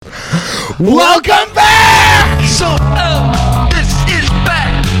Welcome back! Some of this is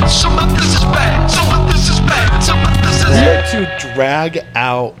back. Some of this is back. Some of this is back. Some of this is Here to drag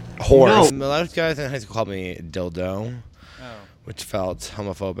out horse. A lot of guys in high school called me dildo, which felt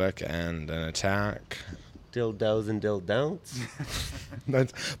homophobic and an attack. Dildos and dildon'ts.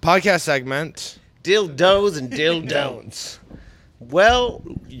 That's podcast segment. Dildos and dildon'ts. Well,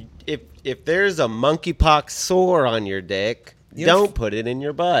 if there's a monkeypox sore on your dick, don't put it in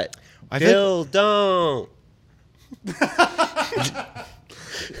your butt. Don't.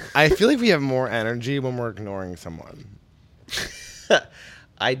 I feel like we have more energy when we're ignoring someone.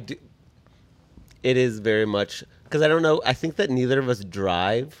 I do. It is very much because I don't know. I think that neither of us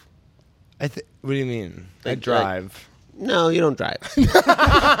drive. What do you mean? I Like, drive. No, you don't drive.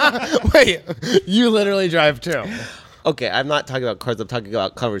 Wait, you literally drive too. Okay, I'm not talking about cars. I'm talking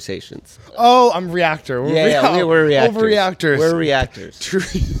about conversations. Oh, I'm reactor. We're reactors. Overreactors. We're reactors. True.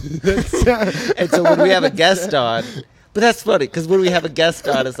 And so when we have a guest on, but that's funny because when we have a guest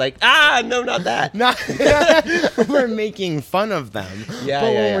on, it's like, no, not that. We're making fun of them. Yeah, but yeah,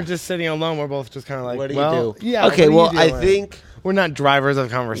 when yeah. we're just sitting alone, we're both just kind of like, What do well, you do? Yeah. Okay, what are well, you I doing? think we're not drivers of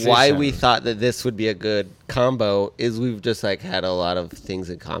conversation. why we thought that this would be a good combo is we've just like had a lot of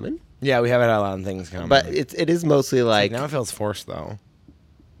things in common. Yeah, we haven't had a lot of things coming. But it is mostly like, now it feels forced though.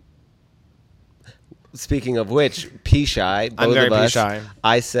 speaking of which, pee shy. Both I'm very of us, pee-shy.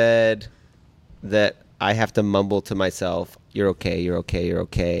 I said that I have to mumble to myself, "You're okay, you're okay, you're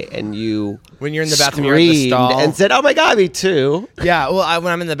okay," and you When you're in the bathroom, you're at the screamed stall. and said, "Oh my God, me too." Yeah, well,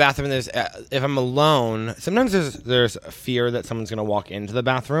 when I'm in the bathroom, there's if I'm alone, sometimes there's a fear that someone's gonna walk into the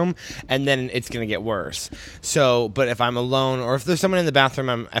bathroom, and then it's gonna get worse. So, but if I'm alone, or if there's someone in the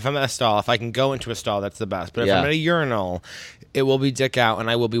bathroom, if I'm at a stall, if I can go into a stall, that's the best. But if I'm at a urinal, it will be dick out, and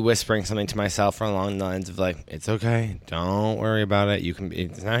I will be whispering something to myself along the lines of like, "It's okay, don't worry about it. You can be.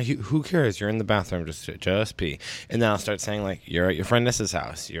 It's not. Who cares? You're in the bathroom. Just pee." And then I'll start saying like, "You're at your friend Nissa's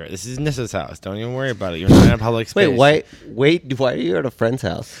house. This is Nissa's house. Don't even worry about it. You're not in a public space." Wait, why are you at a friend's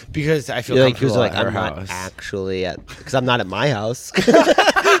house? Because I feel You're comfortable like, at her I'm house. not actually at, because I'm not at my house.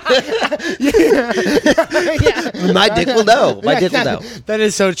 My dick will know. My dick will know. That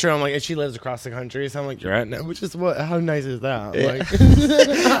is so true. I'm like, and she lives across the country, so I'm like, you're at now, which is what? How nice is that? Like,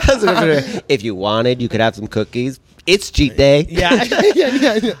 If you wanted, you could have some cookies. It's cheat day. yeah.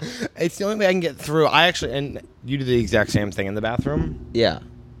 It's the only way I can get through. And you do the exact same thing in the bathroom. Yeah.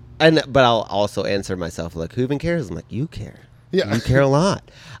 But I'll also answer myself like, who even cares? I'm like, you care. Yeah. You care a lot.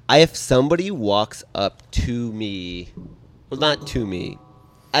 If somebody walks up to me, well, not to me,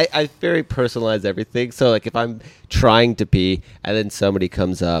 I very personalize everything. So like if I'm trying to pee and then somebody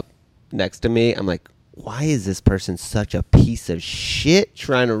comes up next to me, I'm like, why is this person such a piece of shit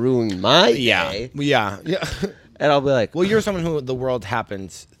trying to ruin my day? Yeah. And I'll be like, Well, you're someone who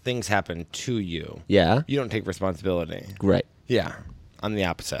things happen to you. yeah, You don't take responsibility. right. Yeah. I'm the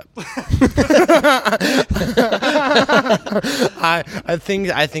opposite.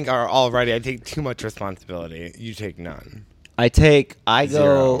 I think are already. I take too much responsibility. You take none.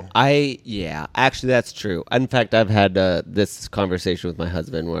 Zero. Actually, that's true. In fact, I've had this conversation with my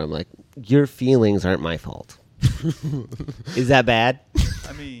husband where I'm like, your feelings aren't my fault. Is that bad?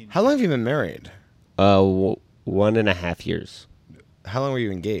 I mean, How long have you been married? 1.5 years. How long were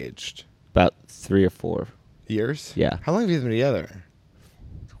you engaged? About 3 or 4. Years? Yeah. How long have you been together?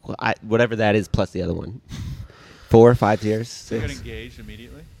 Well, whatever that is plus the other one. 4 or 5 years. you got 6. engaged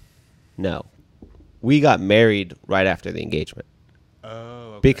immediately? No. We got married right after the engagement. Oh,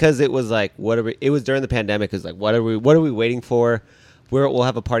 okay. Because it was like, it was during the pandemic. It was like, what are we waiting for? We'll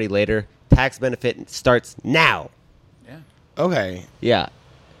have a party later. Tax benefit starts now. Yeah. Okay. Yeah.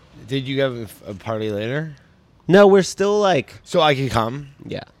 Did you have a party later? No, we're still like, So I could come?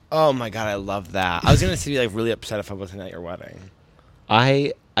 yeah. Oh my God, I love that. I was going to be like really upset if I wasn't at your wedding.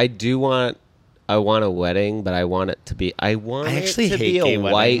 I want a wedding, but I want it to be. I actually it to hate be gay a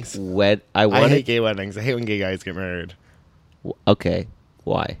white weddings. I I hate it. gay weddings. I hate when gay guys get married. Okay,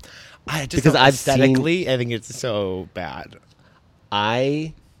 why? Because aesthetically, I think it's so bad.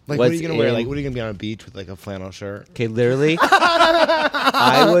 I Like, what are you gonna wear? Like, what are you gonna be on a beach with like a flannel shirt? Okay, literally,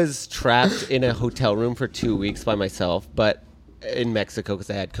 I was trapped in a hotel room for 2 weeks by myself, but in Mexico because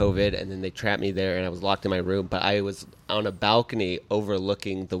I had COVID, and then they trapped me there, and I was locked in my room. But I was on a balcony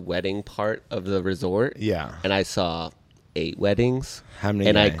overlooking the wedding part of the resort. Yeah. And I saw 8 weddings. How many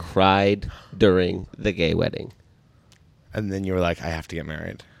And I gay? cried during the gay wedding. And then you were like, I have to get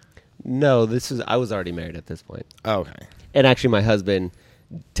married. No, I was already married at this point. Oh, okay. And actually, my husband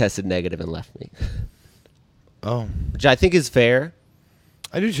tested negative and left me, Oh. which I think is fair.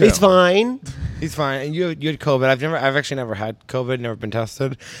 I do too. He's fine. He's fine. And you had COVID. I've actually never had COVID. Never been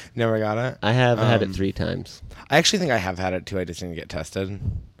tested. Never got it. I have had it 3 times. I actually think I have had it too. I just didn't get tested,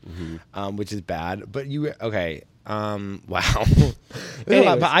 which is bad. But okay. Wow.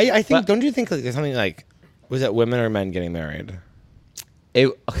 Anyways, but I think. Don't you think like, there's something like, was it women or men getting married?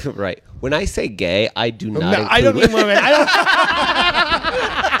 Right. When I say gay, I do not. No, I don't mean women. I don't.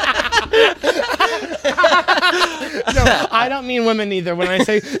 No, I don't mean women either. When I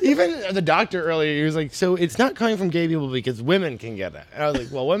say, even the doctor earlier, he was like, so it's not coming from gay people because women can get it. And I was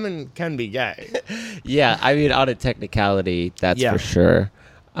like, well, women can be gay. Yeah, I mean, on a technicality, that's for sure.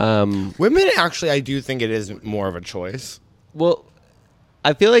 Women, actually, I do think it is more of a choice. Well,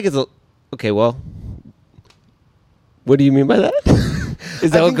 I feel like okay. Well, what do you mean by that?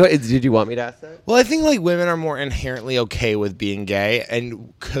 Is that did you want me to ask that? Well, I think like women are more inherently okay with being gay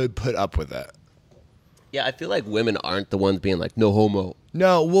and could put up with it. Yeah, I feel like women aren't the ones being like, no homo.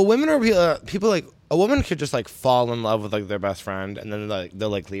 No, well, women are people like, a woman could just like fall in love with like their best friend and then like they'll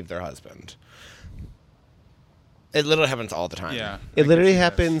like leave their husband. It literally happens all the time. Yeah. It literally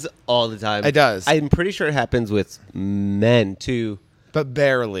happens all the time. It does. I'm pretty sure it happens with men too. But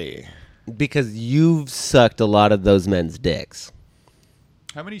barely. Because you've sucked a lot of those men's dicks.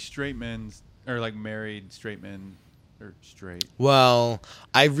 How many straight men, or like married straight men, are straight? Well,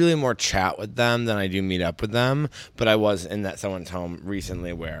 I really more chat with them than I do meet up with them. But I was in someone's home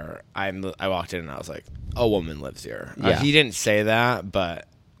recently where I walked in and I was like, a woman lives here. Yeah. He didn't say that, but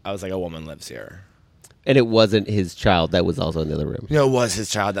I was like, a woman lives here. And it wasn't his child that was also in the other room. No, it was his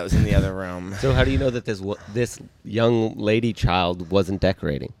child that was in the other room. So how do you know that this young lady child wasn't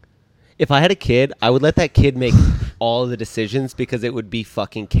decorating? If I had a kid, I would let that kid make all the decisions because it would be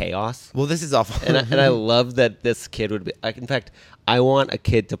fucking chaos. Well, this is awful. And I love that this kid would be. In fact, I want a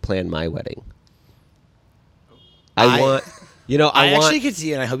kid to plan my wedding. I want. I actually could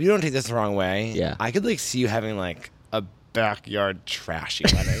see, and I hope you don't take this the wrong way. Yeah. I could like see you having like a backyard trashy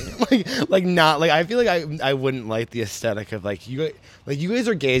wedding. I feel like I wouldn't like the aesthetic of like you guys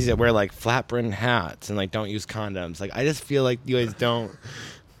are gays that wear like flat brim hats and like don't use condoms. Like I just feel like you guys don't.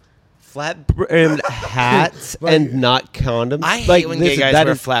 Flat brimmed hats and not condoms. I hate when gay guys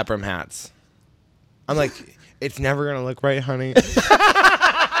wear flat brim hats. I'm like, it's never gonna look right, honey.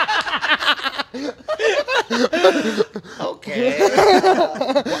 Okay.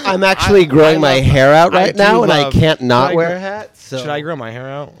 Well, I'm actually growing my hair out right now, and I can't not wear a hat. So. Should I grow my hair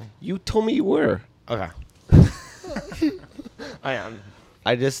out? You told me you were. Okay. I am.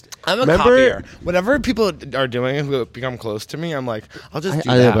 I'm a copier. Whatever people are doing who become close to me, I'm like, I'll just do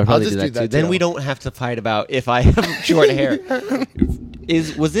that. I'll just do that too. Then we don't have to fight about if I have short hair.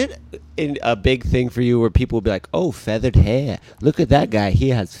 Was it a big thing for you where people would be like, "Oh, feathered hair! Look at that guy. He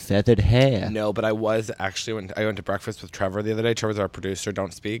has feathered hair." No, but I was actually I went to breakfast with Trevor the other day. Trevor's our producer.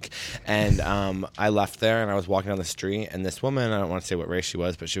 Don't speak. And I left there and I was walking down the street and this woman, I don't want to say what race she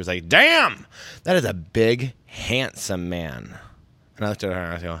was, but she was like, "Damn, that is a big, handsome man." And I looked at her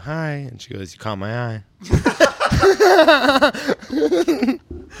and I go, "Hi," and she goes, "You caught my eye."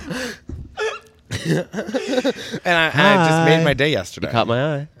 and I just made my day yesterday. You caught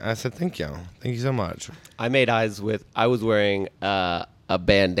my eye. I said, "Thank you so much." I made eyes with. I was wearing a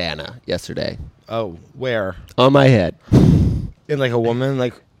bandana yesterday. Oh, where? On my head. In like a woman,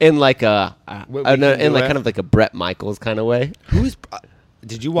 like in like a in like kind of like a Bret Michaels kind of way. Who's?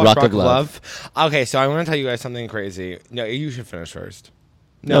 Did you watch Rock Rock of of Love? Okay, so I want to tell you guys something crazy. No, you should finish first.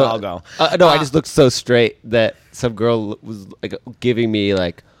 No, I'll go. No, I just looked so straight that some girl was like giving me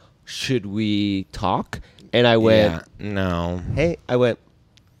like, "Should we talk?" And I went, "No." Hey, I went,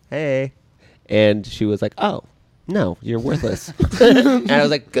 "Hey," and she was like, "Oh, no, you're worthless." And I was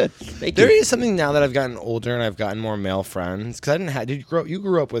like, "Good, thank you." There is something now that I've gotten older and I've gotten more male friends because I didn't have. You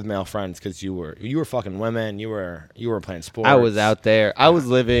grew up with male friends because you were fucking women. You were playing sports. I was out there. I was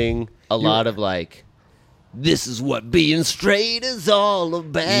living a lot of like. This is what being straight is all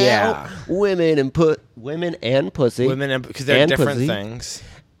about. Yeah, women and pussy, because they're different pussy, things,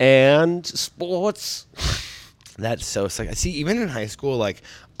 and sports. That's so sick. See, even in high school, like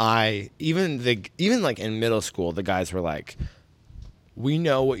even like in middle school, the guys were like, "We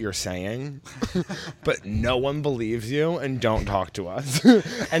know what you're saying, but no one believes you, and don't talk to us."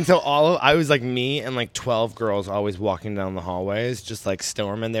 And so I was like me and like 12 girls always walking down the hallways, just like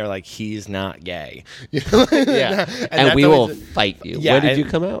storming. They're like, "He's not gay." Yeah, and we will fight you. Yeah, when did you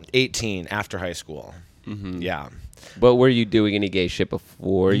come out? 18, after high school. Mm-hmm. Yeah. But were you doing any gay shit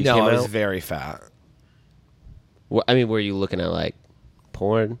before you came out? No, I was very fat. I mean, were you looking at like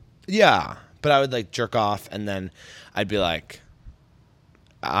porn? Yeah, but I would like jerk off, and then I'd be like,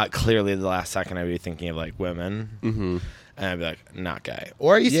 clearly the last second I'd be thinking of like women, and I'd be like, not gay.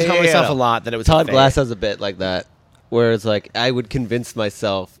 Or I used to tell myself a lot that it was Todd fake. Glass has a bit like that, where it's like I would convince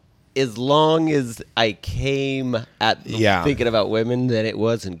myself, as long as I came at thinking about women, that it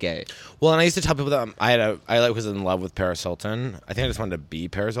wasn't gay. Well, and I used to tell people that I was in love with Paris Hilton. I think I just wanted to be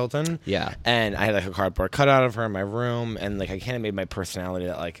Paris Hilton. Yeah. And I had like a cardboard cutout of her in my room, and like I kind of made my personality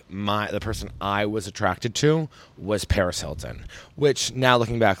that like the person I was attracted to was Paris Hilton. Which now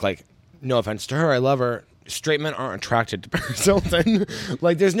looking back, like no offense to her, I love her. Straight men aren't attracted to Paris Hilton.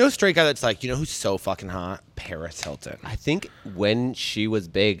 Like, there's no straight guy that's like, you know who's so fucking hot? Paris Hilton. I think when she was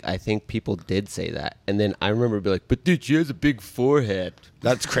big, I think people did say that. And then I remember being like, but dude, she has a big forehead.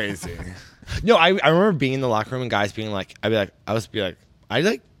 That's crazy. No, I remember being in the locker room and guys being like, I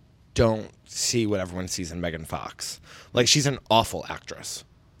don't see what everyone sees in Megan Fox. Like, she's an awful actress.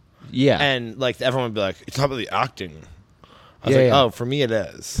 Yeah. And, like, everyone would be like, it's not really acting. I was like, oh, for me it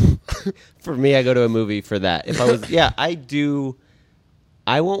is. For me, I go to a movie for that. If I was, I do.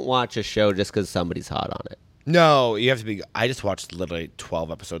 I won't watch a show just because somebody's hot on it. No, you have to be. I just watched literally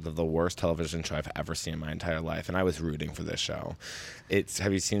 12 episodes of the worst television show I've ever seen in my entire life, and I was rooting for this show.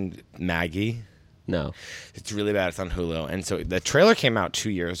 Have you seen Maggie? No. It's really bad. It's on Hulu. And so the trailer came out 2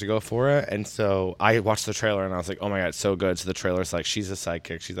 years ago for it. And so I watched the trailer and I was like, oh my God, it's so good. So the trailer's like, she's a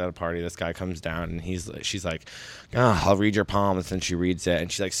psychic. She's at a party. This guy comes down and she's like, I'll read your palms. And she reads it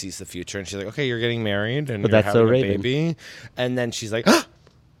and she like sees the future. And she's like, okay, you're getting married and But you're that's having so a Raven. baby. And then she's like,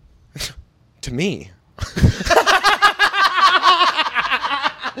 to me.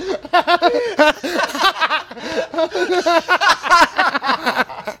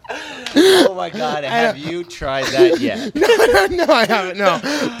 Oh my God, have you tried that yet? No, I haven't. No,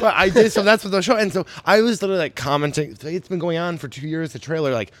 but I did. So that's what the show. And so I was literally like commenting. It's been going on for 2 years. The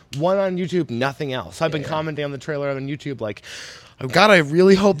trailer, like one on YouTube, nothing else. So I've been commenting on the trailer on YouTube, like, oh God, I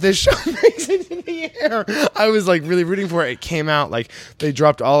really hope this show makes it to the air. I was like really rooting for it. It came out, like they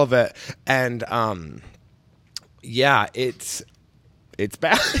dropped all of it, and yeah, it's bad. It's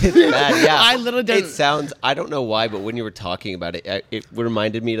bad, yeah. I literally It sounds, I don't know why, but when you were talking about it, it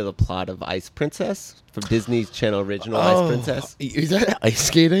reminded me of the plot of Ice Princess from Disney's Channel original Ice Princess. Is that ice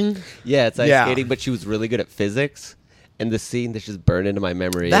skating? Yeah, it's ice skating, but she was really good at physics. And the scene that's just burned into my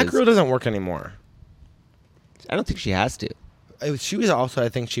memory That is, girl doesn't work anymore. I don't think she has to. She was also, I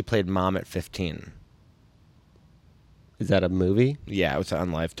think she played mom at 15. Is that a movie? Yeah, it was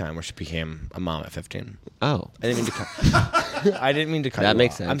on Lifetime where she became a mom at 15. Oh. I didn't mean to cut. I didn't mean to cut. That you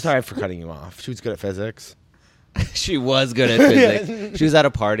makes off. sense. I'm sorry for cutting you off. She was good at physics. She was good at physics. She was at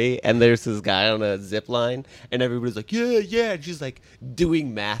a party, and there's this guy on a zip line, and everybody's like, yeah. And she's like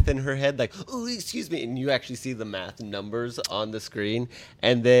doing math in her head, like, oh, excuse me. And you actually see the math numbers on the screen.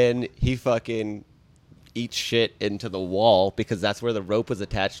 And then he fucking eats shit into the wall because that's where the rope was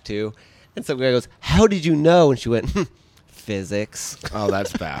attached to. And some guy goes, how did you know? And she went, physics. Oh,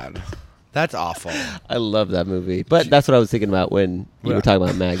 that's bad. That's awful. I love that movie. But that's what I was thinking about when you were talking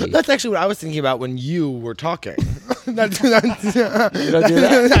about Maggie. That's actually what I was thinking about when you were talking. that's, You don't do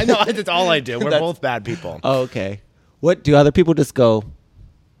that? I know, that's all I do. We're both bad people. Oh, okay. What do other people just go?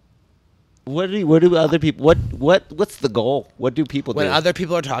 What do other people? What's the goal? What do people When do? other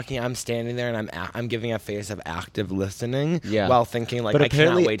people are talking, I'm standing there and I'm giving a face of active listening while thinking like, but I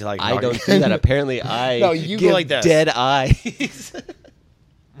apparently cannot wait to like. I don't do that. Apparently, I No, you go give like this. dead eyes.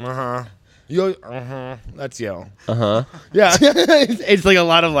 That's you. Uh-huh. Yeah. it's like a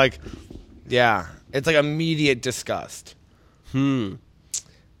lot of like, yeah. It's like immediate disgust. Unless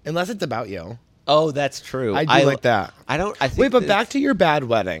it's about you. Oh, that's true. I do like that. I don't. I think. Wait, but back to your bad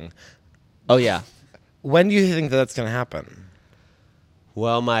wedding. Oh yeah. When do you think that's going to happen?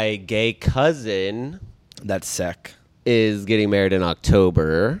 Well, my gay cousin That's sick. is getting married in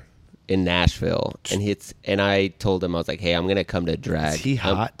October in Nashville, and I told him, I was like, hey, I'm gonna come to drag. Is he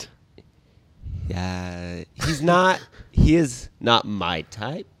hot? Yeah, he's not. He is not my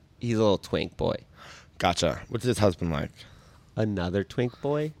type. He's a little twink boy. Gotcha. What's his husband like? Another twink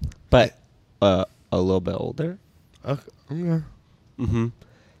boy, but a little bit older. Okay. Mm-hmm.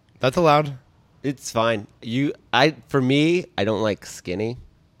 That's allowed. It's fine. For me, I don't like skinny.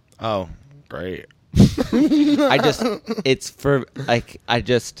 Oh, great. It's for like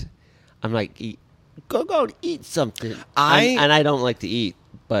I'm like go and eat something. And I don't like to eat,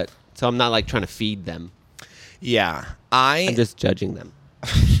 but so I'm not like trying to feed them. Yeah. I'm just judging them.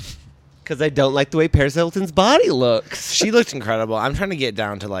 Because I don't like the way Paris Hilton's body looks. She looked incredible. I'm trying to get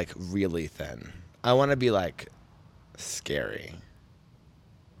down to like really thin. I want to be like scary.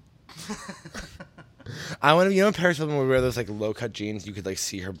 I want to, you know, Paris Hilton would wear those like low cut jeans. You could like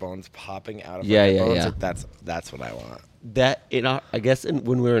see her bones popping out of her bones. Yeah. Like, that's what I want. That I guess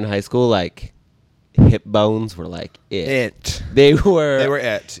when we were in high school, like hip bones were like it. They were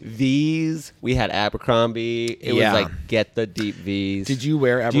it. V's. We had Abercrombie. It was like get the deep V's. Did you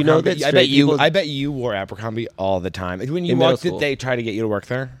wear Abercrombie? Do you know that I bet you wore Abercrombie all the time. When you In walked, middle did they try to get you to work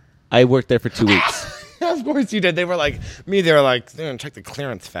there? I worked there for 2 weeks. Of course you did. They were like me. They were like, they're gonna check the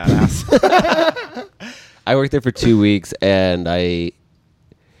clearance, fat ass. I worked there for 2 weeks, and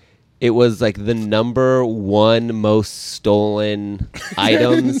it was like the number one most stolen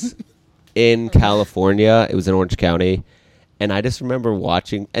items in California. It was in Orange County. And I just remember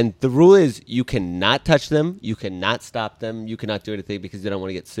watching. And the rule is you cannot touch them. You cannot stop them. You cannot do anything because you don't want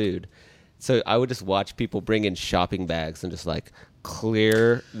to get sued. So I would just watch people bring in shopping bags and just like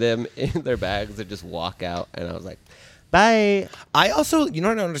clear them in their bags and just walk out. And I was like, bye. I also, you know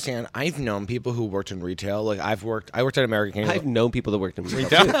what I don't understand? I've known people who worked in retail. Like I worked at American Candy. I've known people that worked in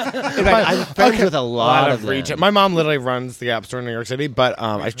retail. In fact, I'm friends with a lot of retail. them. My mom literally runs the Gap store in New York City, but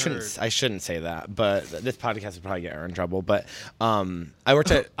I shouldn't say that. But this podcast would probably get her in trouble. But I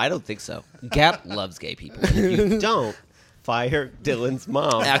worked at. I don't think so. Gap loves gay people. And if you don't, fire Dylan's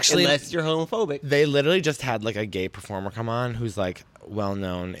mom. Actually, unless you're homophobic. They literally just had like a gay performer come on who's like well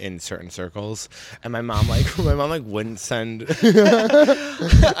known in certain circles, and my mom wouldn't send.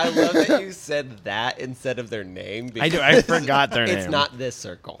 I love that you said that instead of their name. I do. I forgot their name. It's not this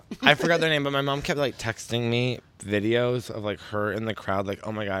circle. I forgot their name, but my mom kept like texting me videos of like her in the crowd, like,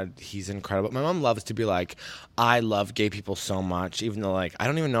 oh my god, he's incredible. My mom loves to be like, I love gay people so much, even though like I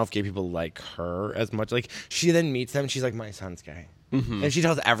don't even know if gay people like her as much. Like she then meets them, she's like, my son's gay. Mm-hmm. And she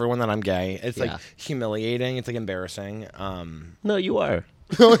tells everyone that I'm gay. It's like humiliating. It's like embarrassing. No, you are.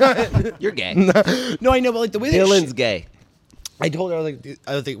 You're gay. No, I know, but like the way Dylan's gay. I told her,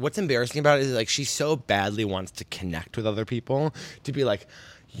 I was like, what's embarrassing about it is like she so badly wants to connect with other people to be like,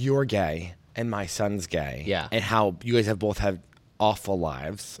 you're gay and my son's gay. Yeah. And how you guys have both had awful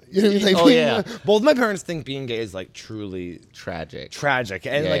lives. You know what I mean? Like, oh, yeah. Both my parents think being gay is like truly Tragic.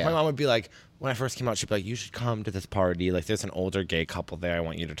 And Yeah, my mom would be like, when I first came out, she'd be like, you should come to this party. Like, there's an older gay couple there I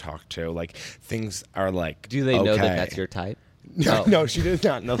want you to talk to. Like, things are like, Do they know that that's your type? No, no, she does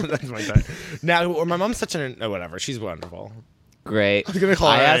not know that that's my type. Now, or my mom's such an, whatever, she's wonderful. Great. I was gonna call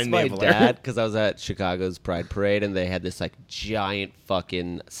her I an asked my enabler. dad because I was at Chicago's Pride Parade and they had this like giant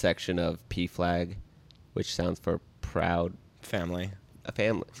fucking section of P flag, which stands for proud Family. a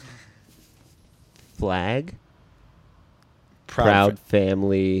family. Flag? Proud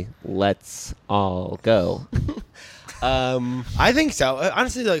family. Let's all go. I think so.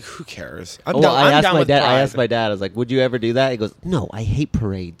 Honestly, like, who cares? I asked my dad. I was like, "Would you ever do that?" He goes, "No, I hate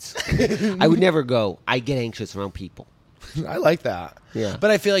parades. I would never go. I get anxious around people." I like that. Yeah.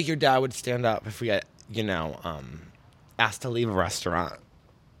 But I feel like your dad would stand up if we got, asked to leave a restaurant.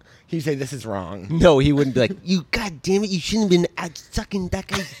 He'd say, this is wrong. No, he wouldn't be like, "You goddamn it, you shouldn't have been out sucking that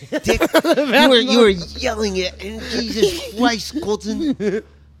guy's dick. you were yelling it, and Jesus Christ, Colton."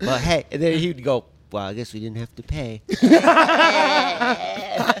 But hey, and then he'd go, "Well, I guess we didn't have to pay." Yeah.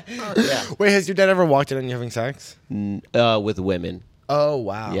 Wait, has your dad ever walked in on you having sex? With women. Oh,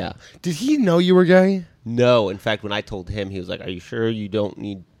 wow. Yeah. Did he know you were gay? No, in fact, when I told him, he was like, "Are you sure you don't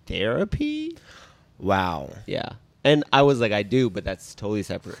need therapy?" Wow. Yeah. And I was like, "I do, but that's totally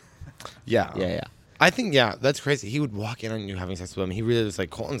separate." Yeah. Yeah. I think, that's crazy. He would walk in on you having sex with women. He really was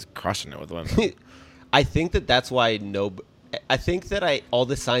like, Colton's crushing it with women. I think that's why I think that all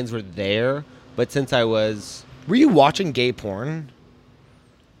the signs were there, but since I was... Were you watching gay porn?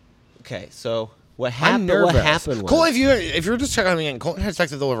 Okay, so what I'm happened? nervous. What happened was... Colton, if you're just checking on me again, Colton had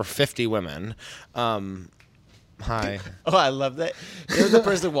sex with over 50 women. Hi. Oh, I love that. There was a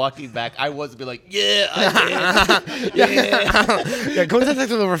person walking back. I was be like, "Yeah, I did." Yeah, Colton had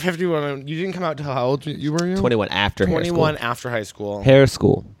sex with over 50 women. You didn't come out till how old you were? 21 after 21 hair school. after high school. Hair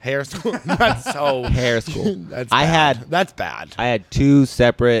school. Hair school. That's so... Hair school. That's I bad. That's bad. I had 2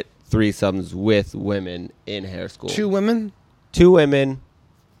 separate threesomes with women in hair school. 2 women? 2 women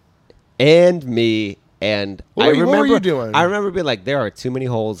and me. And what were you doing? I remember being like, there are too many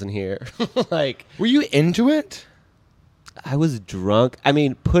holes in here. Like, were you into it? I was drunk. I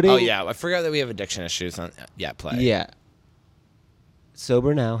mean, putting... Oh, yeah. I forgot that we have addiction issues on play. Yeah.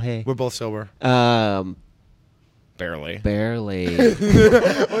 Sober now, hey. We're both sober. Barely. Barely.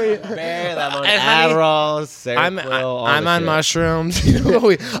 Barely. I'm on Adderall, Seroquel, I'm on mushrooms.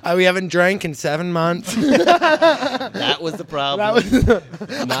 We haven't drank in 7 months. That was the problem. I was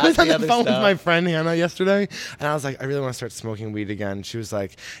on the phone stuff. with my friend Hannah yesterday, and I was like, I really want to start smoking weed again. She was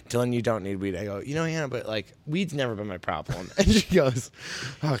like, Dylan, you don't need weed. I go, Hannah, but like, weed's never been my problem. And she goes,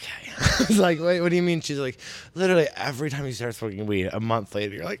 okay. I was like, wait, what do you mean? She's like, literally every time you start smoking weed, a month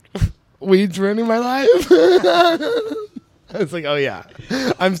later, you're like, weed's ruining my life. It's like, oh yeah,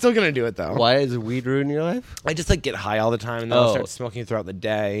 I'm still gonna do it though. Why is weed ruining your life? I just like get high all the time, and then I'll Oh. start smoking throughout the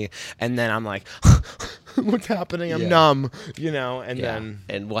day, and then I'm like, what's happening? I'm Yeah. numb, and then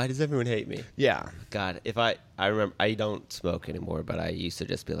And why does everyone hate me? yeah. God, if I remember, I don't smoke anymore, but I used to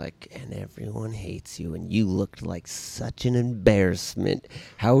just be like, and everyone hates you, and you looked like such an embarrassment.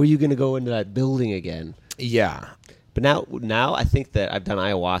 How are you going to go into that building again? Yeah. But now I think that I've done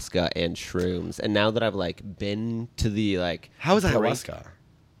ayahuasca and shrooms, and now that I've like been to the like, How is brink- ayahuasca?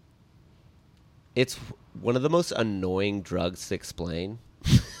 It's one of the most annoying drugs to explain.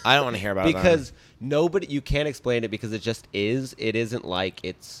 I don't want to hear about it Because you can't explain it because it just is. It isn't like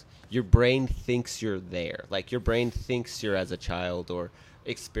it's your brain thinks you're there. Like your brain thinks you're as a child or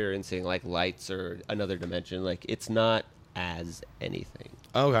experiencing like lights or another dimension. Like it's not as anything.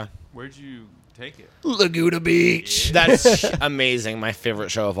 then. Okay. Where'd you take it? Laguna Beach. That's amazing. My favorite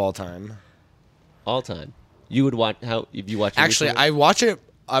show of all time. All time. You would watch if you watch it Actually, recently? I watch it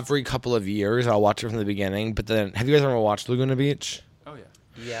every couple of years. I'll watch it from the beginning. But then, have you guys ever watched Laguna Beach? Oh yeah.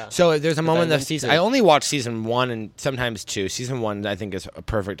 Yeah. So there's a moment I of went season. to- I only watch season 1 and sometimes 2. Season 1 I think is a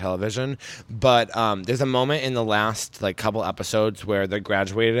perfect television, but there's a moment in the last like couple episodes where they're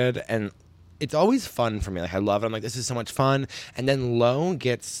graduated, and it's always fun for me. Like I love it. I'm like, this is so much fun. And then Lo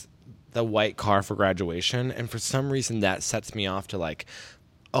gets the white car for graduation, and for some reason that sets me off to like,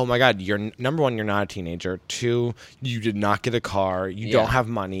 oh my God, you're number one, you're not a teenager. 2, you did not get a car. You don't Yeah. have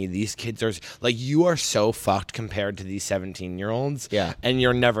money. These kids are like, you are so fucked compared to these 17-year-olds. Yeah. And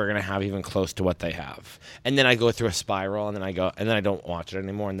you're never going to have even close to what they have. And then I go through a spiral, and then I don't watch it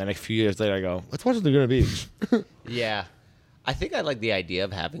anymore. And then a few years later I go, let's watch Laguna Beach. Yeah. I think I like the idea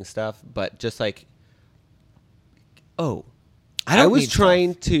of having stuff, but just like, I was need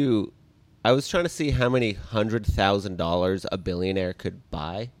trying to see how many $100,000 a billionaire could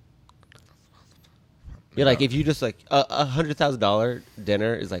buy. You're like, if you just like a $100,000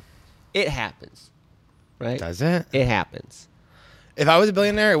 dinner is like, it happens, right? Does it? It happens. If I was a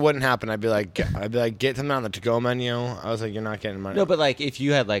billionaire, it wouldn't happen. I'd be like, get something on the to-go menu. I was like, you're not getting money. No, but like if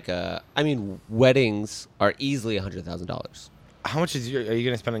you had like weddings are easily $100,000. How much are you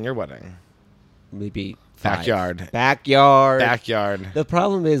going to spend on your wedding? Maybe 5. Backyard. Backyard. The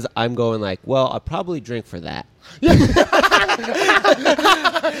problem is I'm going like, well, I'll probably drink for that.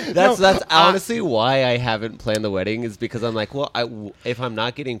 That's honestly why I haven't planned the wedding is because I'm like, well, if I'm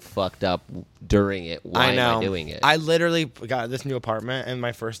not getting fucked up during it, why am I doing it? I literally got this new apartment, and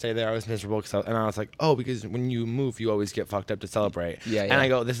my first day there, I was miserable, and I was like, oh, because when you move, you always get fucked up to celebrate. Yeah. And I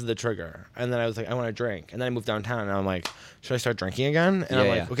go, this is the trigger. And then I was like, I want to drink. And then I moved downtown, and I'm like, should I start drinking again? And I'm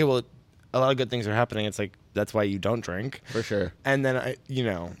Yeah, like, yeah. okay, well, a lot of good things are happening. It's like, that's why you don't drink. For sure. And then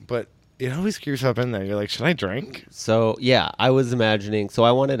but it always screws up in there. You're like, should I drink? So yeah, I was imagining. So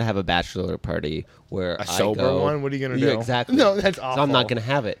I wanted to have a bachelor party where A sober one? What are you gonna Yeah, do? exactly. No, that's So I'm not awful. gonna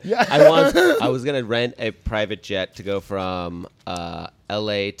have it. Yeah. I was gonna rent a private jet to go from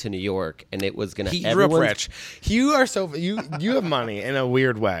L.A. to New York, and it was gonna. He grew up everyone's- rich. You are so you have money in a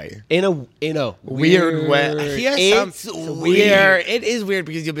weird way. In a Weird way. He has It's some weird. It is weird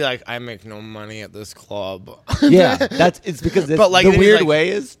because you'll be like, I make no money at this club. Yeah, it's because But, like, the then he's weird like- way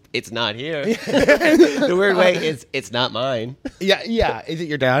is it's not here. The weird way is it's not mine. yeah. Is it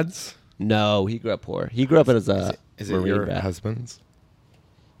your dad's? No, he grew up poor. He grew up as a Is it Marine your vet. husband's?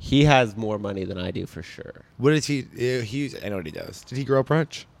 He has more money than I do for sure. What is he? I know what he does. Did he grow up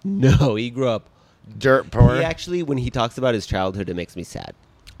rich? No, he grew up. Dirt poor. He actually, when he talks about his childhood, it makes me sad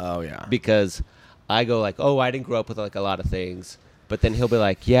Oh yeah. because I go like, "Oh, I didn't grow up with like a lot of things," but then he'll be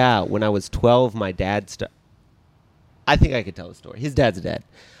like, "Yeah, when I was 12, my dad." I think I could tell the story. His dad's dead,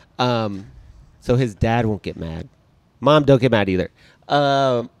 so his dad won't get mad. Mom, don't get mad either.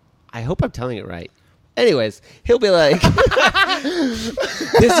 I hope I'm telling it right. Anyways, he'll be like, "This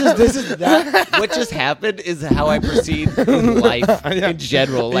is that. What just happened is how I proceed in life in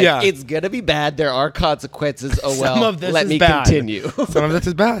general. Like, Yeah. it's gonna be bad. There are consequences. Oh well. Some of this let is me bad. continue. Some of this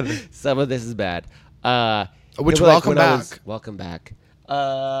is bad. Some of this is bad. Which he'll be welcome when I back. was- welcome back.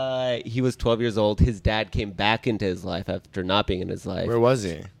 He was 12 years old. His dad came back into his life after not being in his life. Where was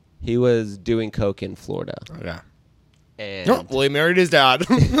he? He was doing coke in Florida. Yeah. And No, well, he married his dad.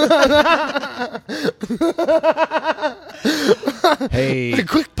 hey,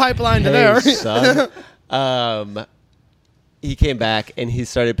 Quick pipeline to hey, there. son. He came back and he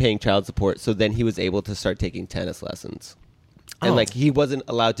started paying child support. So then he was able to start taking tennis lessons. And Oh. like he wasn't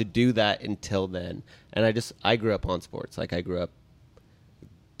allowed to do that until then. And I grew up on sports. Like I grew up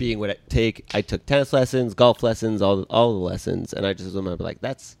being what I took tennis lessons, golf lessons, all the lessons. And I just remember like,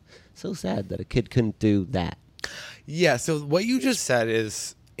 that's so sad that a kid couldn't do that. Yeah, so what you just said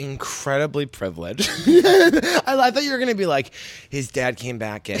is incredibly privileged. I thought you were going to be like, his dad came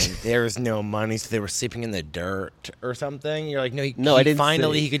back and there was no money, so they were sleeping in the dirt or something. You're like, no, I didn't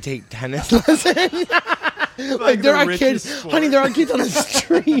finally say. he could take tennis lessons. Like there the are richest kids, sport. honey. There are kids on the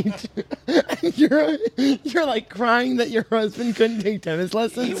street. And you're like crying that your husband couldn't take tennis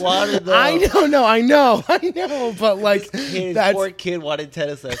lessons. He wanted them. I know. But like His that's. poor kid wanted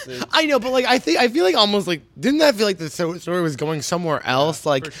tennis lessons. I know, but like I feel like almost like didn't that feel like the story was going somewhere else?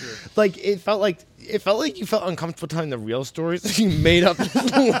 Like, for sure. like it felt like you felt uncomfortable telling the real story, so you made up this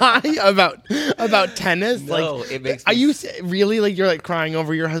lie about tennis. No, like, it makes are me you really like you're like crying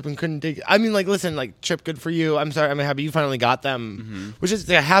over your husband couldn't take? I mean, like, listen, like Chip, good for you. I'm sorry, I'm happy you finally got them, which is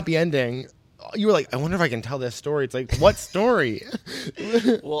a happy ending. You were like, I wonder if I can tell this story. It's like, what story?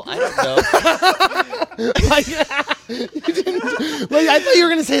 Well, I don't know. Like, you didn't, like I thought you were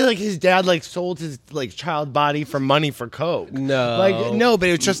gonna say like his dad like sold his like child body for money for coke. No. like no, but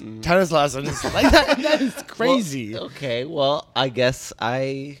it was just tennis lessons. Like that is crazy. Well, okay, well, I guess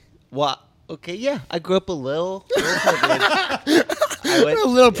okay, yeah, I grew up a little privileged. A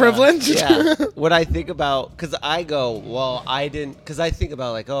little privileged. Yeah. When I think about, because I go, well, I didn't, because I think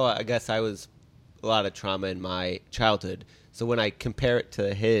about like, oh, I guess I was a lot of trauma in my childhood. So when I compare it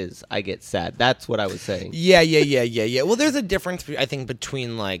to his, I get sad. That's what I was saying. Yeah. Well, there's a difference, I think,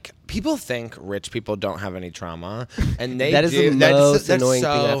 between like people think rich people don't have any trauma, and they That is do. the That's most that's annoying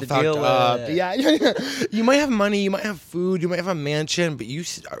so thing I have to fucked deal up. with. Yeah. You might have money, you might have food, you might have a mansion, but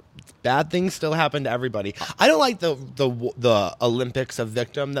bad things still happen to everybody. I don't like the Olympics of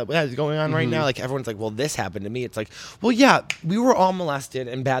victim that is going on right now. Like everyone's like, well, this happened to me. It's like, well, yeah, we were all molested,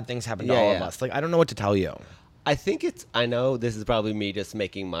 and bad things happened to all of us. Like I don't know what to tell you. I think I know this is probably me just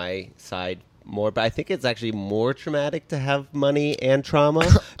making my side more, but I think it's actually more traumatic to have money and trauma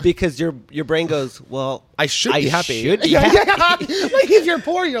because your brain goes, well, I should be happy. Should be Yeah. happy. Like if you're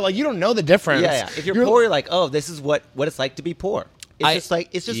poor, you're like, you don't know the difference. Yeah. If you're poor, you're like, oh, this is what it's like to be poor. It's just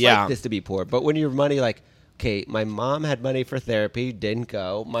like this to be poor. But when you're money, like, okay, my mom had money for therapy, didn't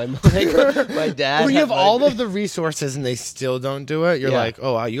go. My dad. When you had have money. all of the resources and they still don't do it, you're Yeah. like,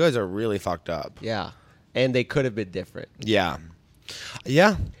 oh wow, you guys are really fucked up. Yeah, and they could have been different. Yeah.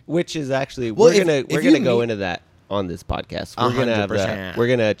 Which is actually Well, we're if gonna you go meet- into that on this podcast. We're gonna have 100%. we're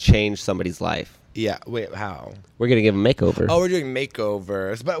gonna change somebody's life. Yeah. Wait, how? We're gonna give them a makeover. Oh, we're doing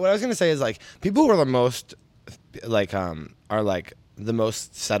makeovers. But what I was gonna say is like people who are the most like are like the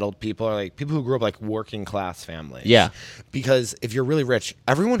most settled people are like people who grew up like working class families. Yeah. Because if you're really rich,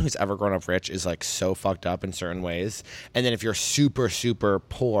 everyone who's ever grown up rich is like so fucked up in certain ways. And then if you're super, super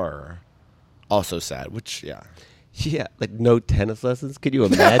poor, also sad, which Yeah, like no tennis lessons. Could you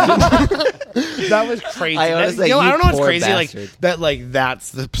imagine? that was crazy. I honestly, I don't know what's poor crazy, bastard. like that, like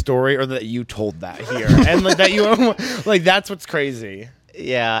that's the story, or that you told that here, and like that you, like that's what's crazy.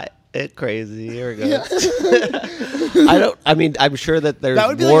 Yeah, it's crazy. Here we go. I mean, I'm sure that there's That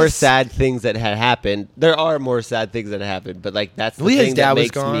would be more like sad things that had happened. There are more sad things that happened, but like that's the Well, his thing dad that was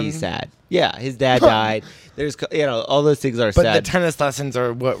makes gone. me sad. Yeah, his dad died. There's all those things are But sad. the tennis lessons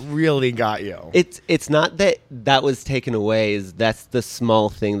are what really got you. It's not that was taken away. That's the small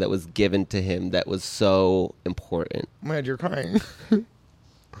thing that was given to him that was so important. Oh my God, you're crying.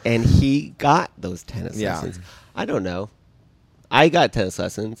 And he got those tennis Yeah. lessons. I don't know. I got tennis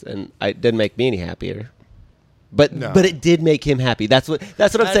lessons, and it didn't make me any happier. But No. but it did make him happy. That's what I'm saying.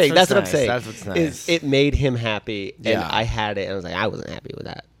 That's That's what's what I'm nice. saying. That's what's nice. Is it made him happy, and Yeah. I had it, and I was like, I wasn't happy with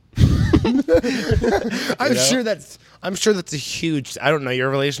that. I'm sure that's a huge. I don't know your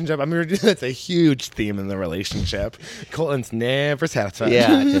relationship. I'm sure that's a huge theme in the relationship. Colton's never satisfied.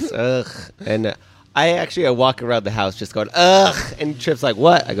 Yeah, just ugh. And I walk around the house just going ugh, and Trip's like,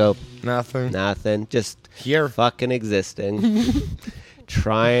 what? I go, nothing. nothing. Just Here. fucking existing,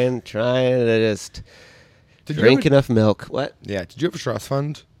 trying to just Did you drink ever- enough milk. What? Yeah. Did you have a trust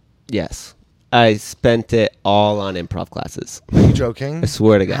fund? Yes. I spent it all on improv classes. Are you joking? I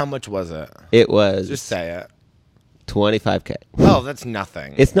swear to God. How much was it? It was Just say it. $25K. Oh, that's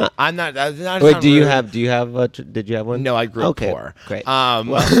nothing. It's not. I'm not. That's not Wait, not do you rude. have did you have one? No, I grew up Okay, poor. Great. Well,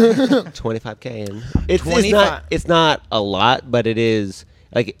 $25K, and it's not a lot, but it is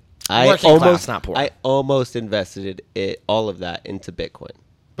like Working class, not poor. I almost invested all of that into Bitcoin.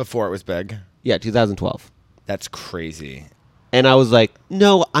 before it was big. Yeah, 2012. That's crazy. And I was like,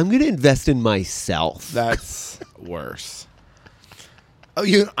 no, I'm going to invest in myself. That's worse. Oh,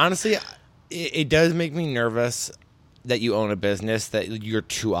 you honestly, it does make me nervous that you own a business that your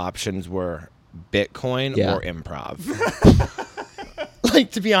two options were Bitcoin Yeah. or improv.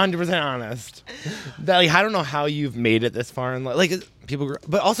 Like, to be 100% honest, that like I don't know how you've made it this far in life. Like, people,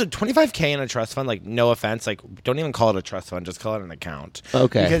 but also $25K in a trust fund. Like, no offense, like, don't even call it a trust fund. Just call it an account.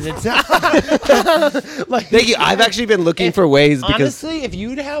 Okay. Because it's not. Like, Thank you. I've actually been looking for ways because honestly, if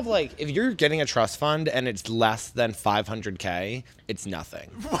you'd have like, if you're getting a trust fund and it's less than $500K, it's nothing.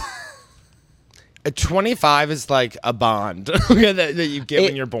 A 25 is like a bond that you get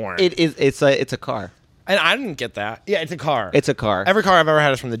when you're born. it is. It's a car. And I didn't get that. Yeah, it's a car. It's a car. Every car I've ever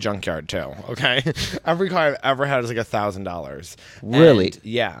had is from the junkyard too. Okay, every car I've ever had is like $1,000. Really? And,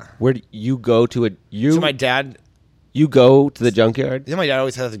 yeah. Where do you go to So my dad. You go to the junkyard? My dad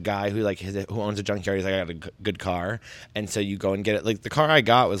always has a guy who who owns a junkyard. He's like, I got a good car, and so you go and get it. Like the car I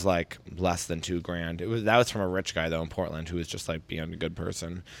got was like less than $2,000. That was from a rich guy though in Portland who was just like being a good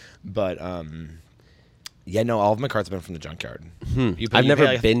person. But yeah, no, all of my cars have been from the junkyard. I've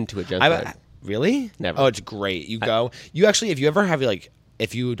never been to a junkyard. Really? Never. Oh, it's great. You go. You actually, if you ever have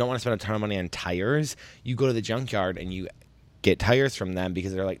if you don't want to spend a ton of money on tires, you go to the junkyard and you get tires from them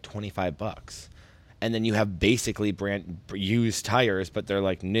because they're like $25. And then you have basically brand used tires, but they're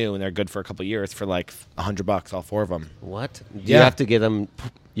like new and they're good for a couple of years for like $100, all 4 of them. What? Do Yeah. you have to get them?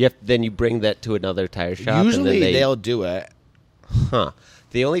 Then you bring that to another tire shop. Usually and then they'll do it. Huh.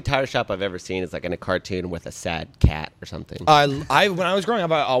 The only tire shop I've ever seen is like in a cartoon with a sad cat or something. When I was growing up,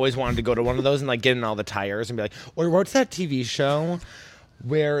 I always wanted to go to one of those and like get in all the tires and be like, or what's that TV show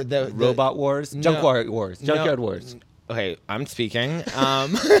where the Robot Wars? No. Junkyard Wars. No. Junkyard Wars. Okay, I'm speaking.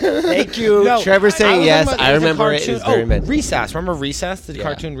 Thank you. No, Trevor saying was yes. talking about- I there's a remember it. cartoon- It's very meant. Recess. Remember Recess? The Yeah.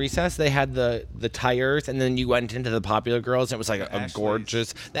 cartoon Recess? They had the tires, and then you went into the popular girls, and it was like a Ashleys.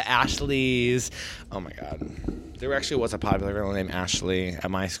 gorgeous... The Ashleys. Oh, my God. There actually was a popular girl named Ashley at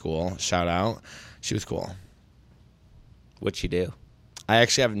my school. Shout out. She was cool. What'd she do? I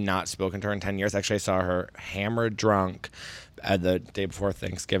actually have not spoken to her in 10 years. Actually, I saw her hammered drunk the day before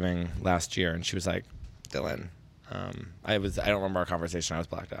Thanksgiving last year, and she was like, Dylan... I don't remember our conversation. I was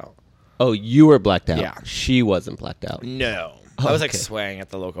blacked out. Oh, you were blacked out. Yeah. She wasn't blacked out. No. I was like Okay. swaying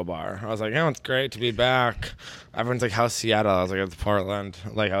at the local bar. I was like, oh, it's great to be back. Everyone's like, how's Seattle? I was like, it's Portland.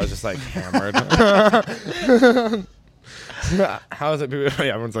 Like, I was just like hammered. How is it?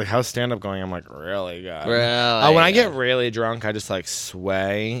 Everyone's like, how's stand-up going? I'm like, really good. Really When I get good. really drunk, I just like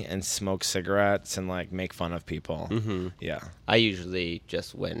sway and smoke cigarettes and like make fun of people. Mm-hmm. Yeah. I usually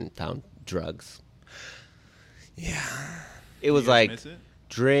just went and found drugs. Yeah. It was You guys like miss it?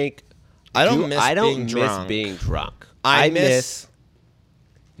 drink. I don't miss I don't being miss drunk. being drunk. I miss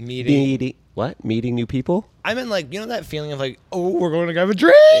meeting. Meeting new people. I mean, like, you know that feeling of like, oh, we're going to have a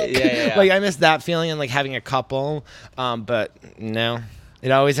drink. Yeah. Like, I miss that feeling and like having a couple. But no,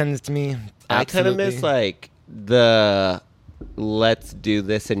 it always ends to me. I kind of miss like the let's do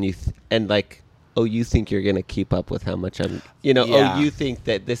this and and like, oh, you think you're gonna keep up with how much I'm, Yeah. oh, you think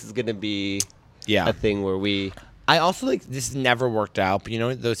that this is gonna be a thing where we. I also like this never worked out, but you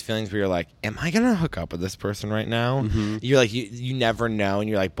know those feelings where you're like, am I gonna hook up with this person right now? Mm-hmm. You're like you never know, and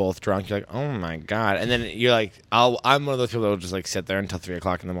you're like both drunk. You're like, oh my God, and then you're like, I'm one of those people that will just like sit there until 3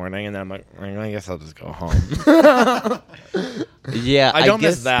 o'clock in the morning, and then I'm like, I guess I'll just go home. Yeah, I don't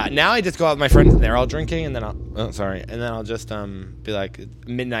guess, miss that. Now I just go out with my friends and they're all drinking, and then I'll just be like,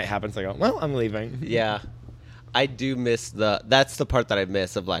 midnight happens. I go, well, I'm leaving. Yeah, I do miss that's the part that I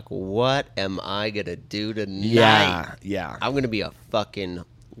miss of like, what am I gonna do tonight? Yeah. I'm gonna be a fucking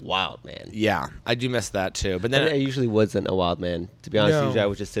wild man. Yeah, I do miss that too. But And I then usually wasn't a wild man. To be honest, No. usually I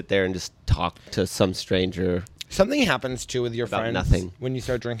would just sit there and just talk to some stranger. something happens too with your About friends nothing. when you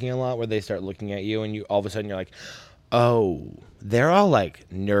start drinking a lot, where they start looking at you, and you all of a sudden you're like, oh, they're all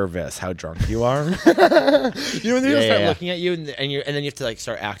like nervous how drunk you are. You know, when they start looking at you, and then you have to like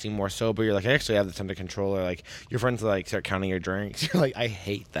start acting more sober. You're like, I actually have this under control. Or like your friends like start counting your drinks. You're like, I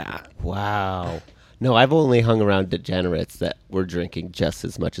hate that. Wow. No, I've only hung around degenerates that were drinking just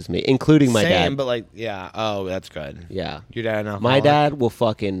as much as me, including my Same, dad. but like, yeah. Oh, that's good. Yeah. Your dad, an My alcoholic? dad will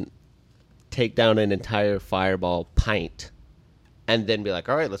fucking take down an entire Fireball pint and then be like,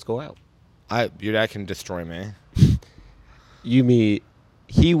 all right, let's go out. Your dad can destroy me. You mean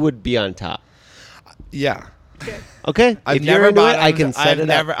he would be on top. Yeah. Okay. I've if you're never into bought it, I him. can set it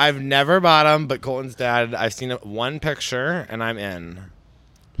up. I've never bought him, but Colton's dad, I've seen one picture, and I'm in.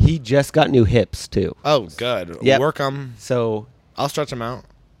 He just got new hips, too. Oh, good. Yep. Work them. So I'll stretch them out.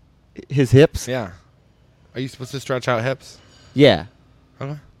 his hips? Yeah. Are you supposed to stretch out hips? Yeah.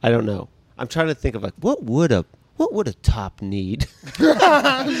 Okay. I don't know. I'm trying to think of like, what would a top need? 'Cause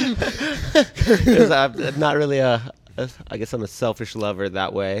I'm not really I guess I'm a selfish lover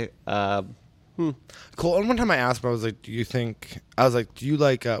that way. Colton, one time I asked him, I was like, do you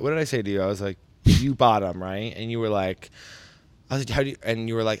like, what did I say to you? I was like, you bought them, right? And you were like, I was like, how do you, and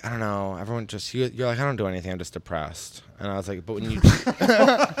you were like, I don't know. Everyone just, you're like, I don't do anything. I'm just depressed. And I was like, but when you,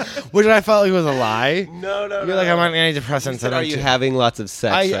 which I felt like was a lie. No. You're like, I'm on antidepressants. Said, are you having lots of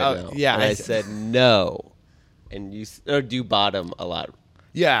sex right now? Yeah. And I said no. And you, or do you bottom a lot?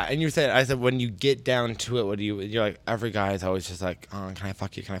 Yeah. And I said, when you get down to it, you're like, every guy is always just like, oh, can I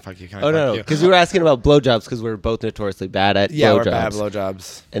fuck you? Can I fuck you? Can I fuck No. you? Because we were asking about blowjobs because we're both notoriously bad at blowjobs. We're bad at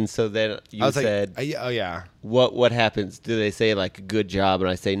blowjobs. And so then you said, oh yeah. What happens? Do they say like good job? And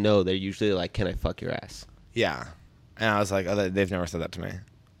I say no. They're usually like, can I fuck your ass? Yeah. And I was like, oh, they've never said that to me.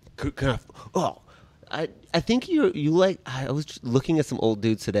 I think you like. I was just looking at some old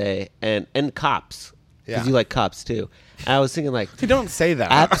dudes today and cops because Yeah. you like cops too. And I was thinking like, They don't say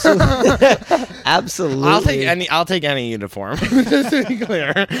that. absolutely. I'll take any uniform. Just to be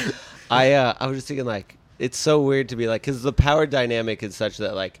clear. I was just thinking like, it's so weird to be like, because the power dynamic is such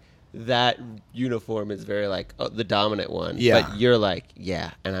that like that uniform is very like the dominant one. Yeah. But you're like,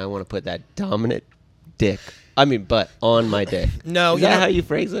 yeah, and I want to put that dominant butt on my dick. No, is that how you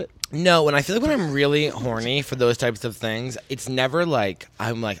phrase it? No, and I feel like when I'm really horny for those types of things, it's never like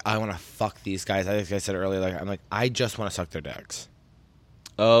I'm like I want to fuck these guys. I think I said earlier, like I'm like I just want to suck their dicks.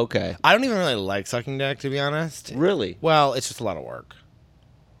 Okay. I don't even really like sucking dick, to be honest. Really? Well, it's just a lot of work.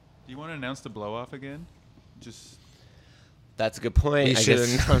 Do you want to announce the blow off again? Just That's a good point. We I should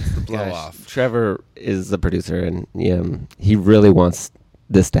guess- announce the blow Gosh, off. Trevor is the producer, and he really wants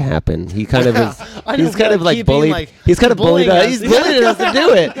this to happen. He kind of is. I know, He's kind of like keeping, bullied. like, He's kind of bullied bullying us. us. He's bullied us to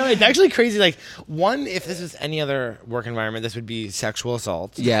do it. No, it's actually crazy. Like, one, if this was any other work environment, this would be sexual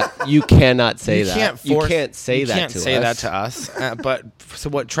assault. Yeah, you cannot say You that. can't force, you can't say that. Can't to say us. that to us. But so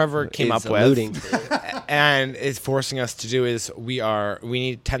what Trevor came It's up with alluding. and is forcing us to do is we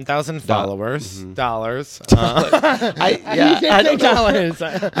need 10,000 followers. Dollars. I don't know. Dollars.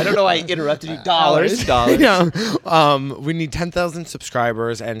 I don't know why I interrupted you. Dollars. Yeah. We need 10,000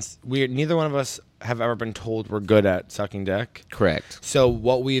 subscribers, and neither one of us have ever been told we're good at sucking dick. Correct. So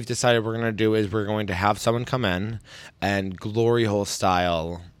what we've decided we're going to do is we're going to have someone come in and glory hole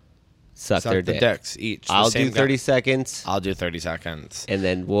style Suck suck their the dick. dicks each. The I'll same do 30 guy. seconds, I'll do 30 seconds. and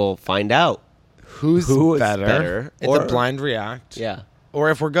then we'll find out. Who is better? It's or- a blind react. Yeah. Or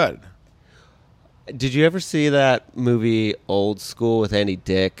if we're good. Did you ever see that movie Old School with Andy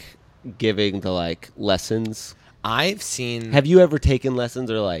Dick giving the like lessons? I've seen. Have you ever taken lessons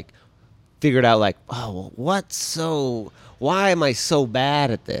or like figured out like, oh, why am I so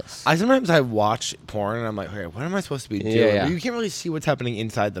bad at this? Sometimes I watch porn and I'm like, okay, what am I supposed to be doing? Yeah. You can't really see what's happening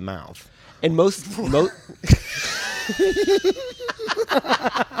inside the mouth. And most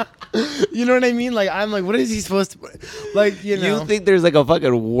You know what I mean? Like, I'm like, what is he supposed to, like, you know? you think there's like a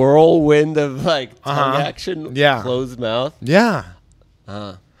fucking whirlwind of like tongue Uh-huh. action, Yeah. closed mouth. Yeah.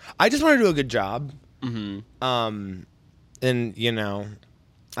 Uh, I just want to do a good job. Mm-hmm. And you know,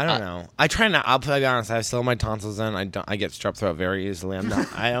 I don't know. I try not. I'll be honest. I have still my tonsils in. I get strep throat very easily.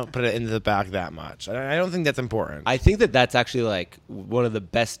 I don't put it into the back that much. I don't think that's important. I think that's actually like one of the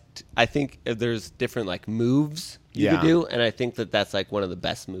best. I think if there's different like moves you Yeah. can do, and I think that's like one of the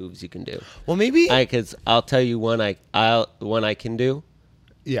best moves you can do. Well, maybe. Because I'll tell you one I can do.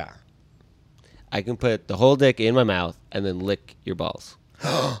 Yeah. I can put the whole dick in my mouth and then lick your balls.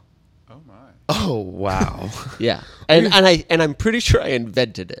 oh my. Oh wow. Yeah, and I'm pretty sure I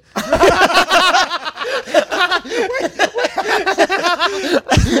invented it.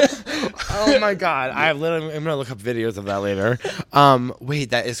 Oh my god. I'm gonna look up videos of that later.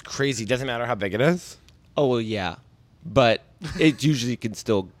 Wait, that is crazy. Doesn't matter how big it is. Oh well, yeah, but it usually could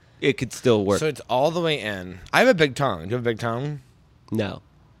still work. So it's all the way in. I have a big tongue. Do you have a big tongue? No.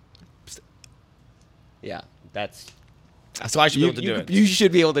 Yeah, that's So I should be able to do it. You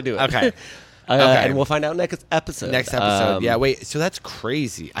should be able to do it. Okay. Okay. And we'll find out next episode. Next episode. Yeah, wait. So that's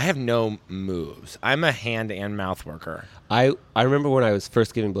crazy. I have no moves. I'm a hand and mouth worker. I remember when I was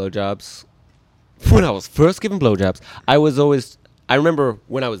first giving blowjobs. I remember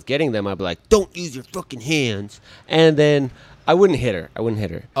when I was getting them, I'd be like, "Don't use your fucking hands," and then I wouldn't hit her.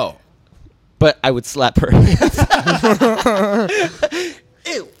 Oh. But I would slap her.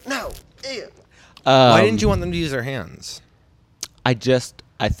 Ew, no, ew. Why didn't you want them to use their hands?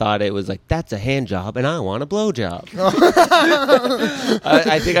 I thought it was like, that's a hand job, and I want a blow job. I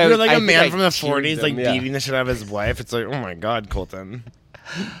think You're like I a think man I from the cued 40s, them, like yeah. beating the shit out of his wife. It's like, oh my god, Colton.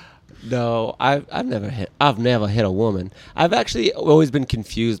 No, I've never hit a woman. I've actually always been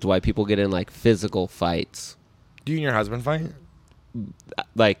confused why people get in like physical fights, Do you and your husband fight?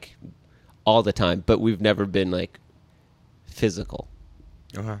 like all the time, but we've never been like physical.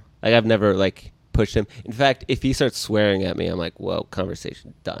 Okay. Like I've never like pushed him. In fact, if he starts swearing at me, I'm like, well,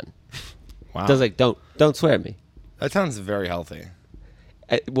 conversation done. Wow. Does like don't swear at me. That sounds very healthy.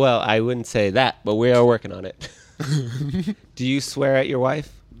 Well, I wouldn't say that, but we are working on it. Do you swear at your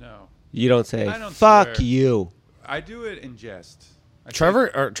wife? No. You don't say, I don't fuck swear. you. I do it in jest. Trevor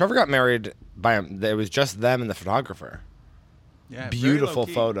got married by him. It was just them and the photographer. Yeah, very Beautiful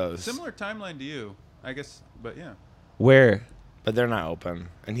low-key. photos. Similar timeline to you, I guess, but yeah. Where? But they're not open.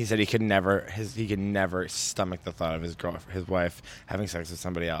 And he said he could never stomach the thought of his wife having sex with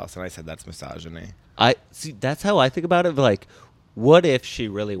somebody else. And I said that's misogyny. I see. That's how I think about it. Like, what if she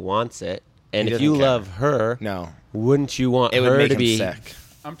really wants it? And He if doesn't you care. love her, No, wouldn't you want it would her make to him be sick.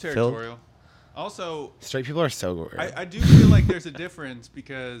 I'm territorial. Also, Straight people are so weird. I do feel like there's a difference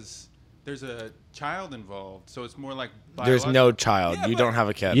because there's a child involved, so it's more like There's biological. no child. Yeah, You but don't have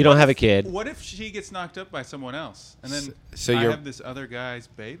a kid. You don't have a kid. What if she gets knocked up by someone else, and then So I you're- have this other guy's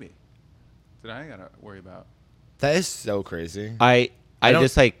baby that I gotta worry about? That is so crazy. I don't-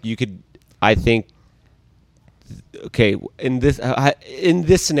 just like you could. I think. Okay, in this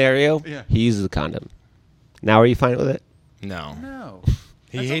scenario, Yeah. he uses a condom. Now, are you fine with it? No. No,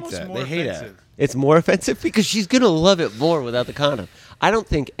 He That's hates almost it. more They hate it. offensive. It's more offensive because she's gonna love it more without the condom. I don't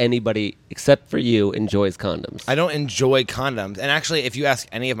think anybody except for you enjoys condoms. I don't enjoy condoms. And actually, if you ask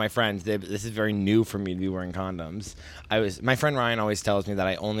any of my friends, this is very new for me to be wearing condoms. My friend Ryan always tells me that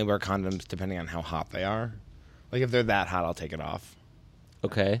I only wear condoms depending on how hot they are. Like if they're that hot, I'll take it off.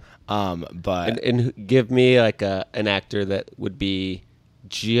 Okay. But And give me like an actor that would be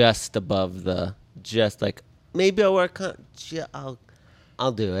just above just like maybe I'll wear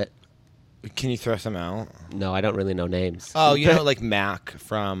I'll do it. can you throw some out? No, I don't really know names. Oh, you know, like Mac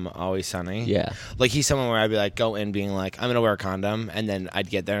from Always Sunny. Yeah. Like he's someone where I'd be like, go in being like, I'm gonna wear a condom, and then I'd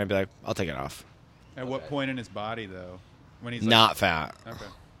get there and I'd be like, I'll take it off. At what point in his body though? When he's like, Not fat. okay.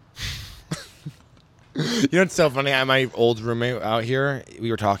 You know what's so funny? My old roommate out here, we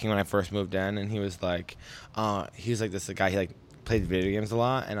were talking when I first moved in, and he was like this guy, he like played video games a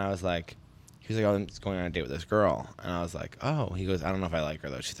lot, and I was like, he was like, oh, I'm just going on a date with this girl, and I was like, oh, he goes, I don't know if I like her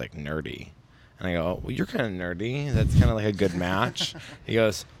though, she's like nerdy, and I go, oh, well, you're kind of nerdy, that's kind of like a good match. He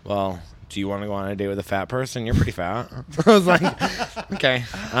goes, well, do you want to go on a date with a fat person? You're pretty fat. I was like, okay,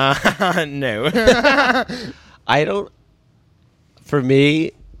 no. I don't. For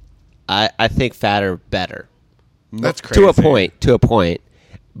me, I think fat are better. That's To a crazy. point.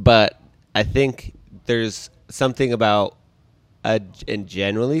 But I think there's something about, and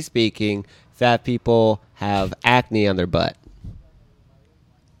generally speaking, fat people have acne on their butt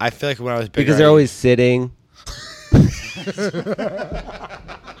I feel like when I was bigger, because they're always sitting.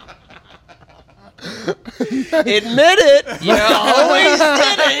 Admit it. You're always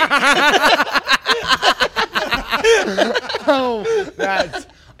sitting. Oh, that's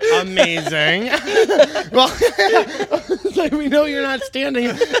amazing. Well, it's like we know you're not standing.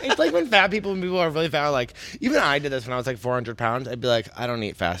 It's like when fat people and people are really fat, like, even I did this when I was like 400 pounds. I'd be like, I don't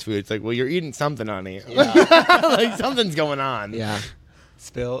eat fast food. It's like, well, you're eating something, honey. Like, something's going on. Yeah.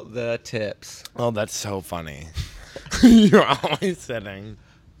 Spill the tips. Oh, that's so funny. You're always sitting.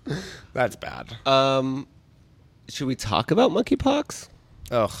 That's bad. Should we talk about monkeypox?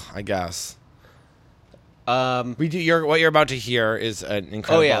 Ugh, I guess. We do. What you're about to hear is an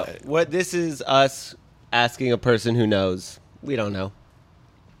incredible. Oh yeah. What this is us asking a person who knows. We don't know.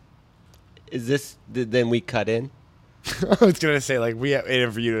 Is this then we cut in? I was gonna say like we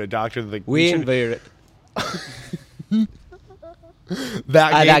interviewed a doctor. Like We should- invited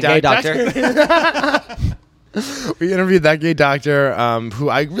that gay doctor. We interviewed that gay doctor who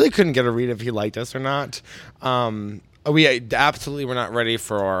I really couldn't get a read if he liked us or not. We absolutely were not ready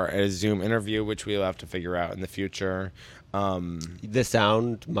for a Zoom interview, which we'll have to figure out in the future. The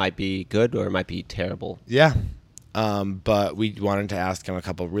sound might be good or it might be terrible. Yeah. But we wanted to ask him a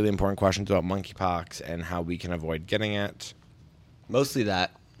couple of really important questions about monkeypox and how we can avoid getting it. Mostly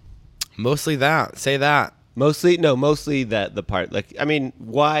that. Mostly that. Say that. Mostly that the part. Like, I mean,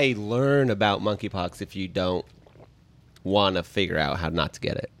 why learn about monkeypox if you don't want to figure out how not to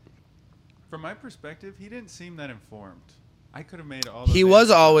get it? From my perspective, he didn't seem that informed. I could have made all. Those He was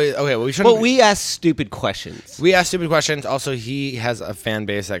answers. always okay. Well, we shouldn't. Well, we ask stupid questions. We ask stupid questions. Also, he has a fan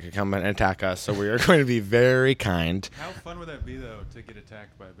base that could come and attack us, so we are going to be very kind. How fun would that be, though, to get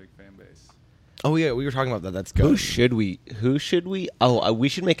attacked by a big fan base? Oh yeah, we were talking about that. That's good. Who should we? Oh, we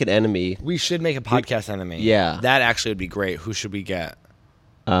should make an enemy. We should make a podcast enemy. Yeah. That actually would be great. Who should we get?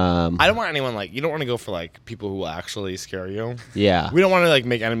 I don't want anyone like you don't want to go for like people who will actually scare you. Yeah. We don't want to like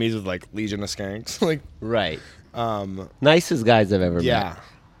make enemies with like Legion of Skanks. Like Right. Nicest guys I've ever yeah. met.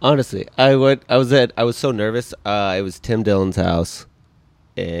 Honestly, I was so nervous. It was Tim Dillon's house,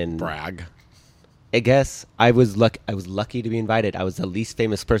 and Brag. I guess I was lucky to be invited. I was the least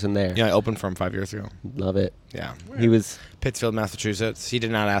famous person there. Yeah, I opened for him 5 years ago. Love it. Yeah. He was. Pittsfield, Massachusetts. He did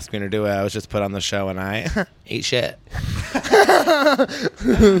not ask me to do it. I was just put on the show, and I ate shit.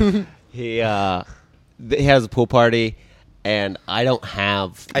 He has a pool party, and I don't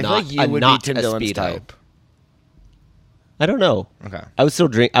have. I feel like you would be Tim Dillon's type. I don't know. Okay. I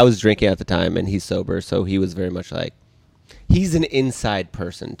was drinking at the time, and he's sober, so he was very much like. He's an inside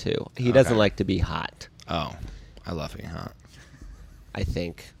person too. He doesn't like to be hot. Oh, I love being hot. I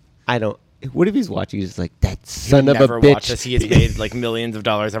think. I don't. What if he's watching? He's just like that son of a never bitch. watch us. He gets paid like millions of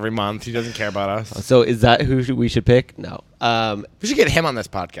dollars every month. He doesn't care about us. So is that who we should pick? No. We should get him on this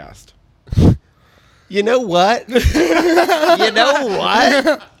podcast. You know what? You know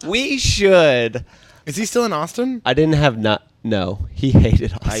what? We should. Is he still in Austin? I didn't have No, he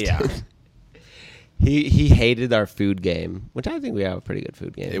hated Austin. Yeah. He hated our food game, which I think we have a pretty good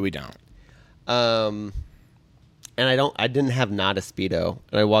food game. Yeah, we don't. And I didn't have not a Speedo,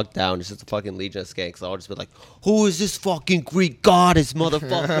 and I walked down just as a fucking Legion of Skanks. I'll just be like, "Who is this fucking Greek goddess,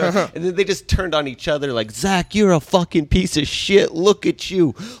 motherfucker?" And then they just turned on each other like, "Zach, you're a fucking piece of shit. Look at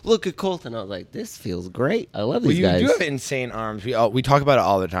you. Look at Colton." I was like, "This feels great. I love these guys." You do have insane arms. We talk about it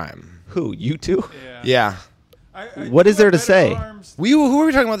all the time. Who, you two? Yeah. What is there to say? Who were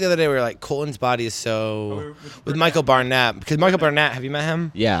we talking about the other day? We were like, Colton's body is so with Michael Barnett, because Michael Barnett. Have you met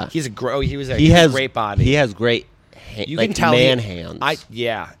him? Yeah. He has a great body. He has great. You like can tell hands.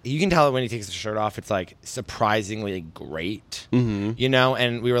 You can tell when he takes the shirt off. It's like surprisingly great. Mm-hmm. You know,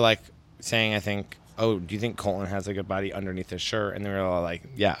 and we were like saying, I think, oh, do you think Colton has a good body underneath his shirt? And they were all like,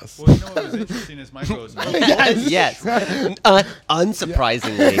 yes. Well, you know what was interesting is Michael's. Yes.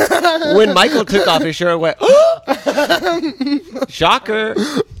 Unsurprisingly, when Michael took off his shirt, I went, shocker.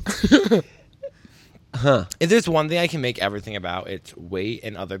 Huh. If there's one thing I can make everything about, it's weight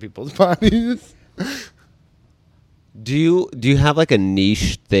in other people's bodies. Do you have like a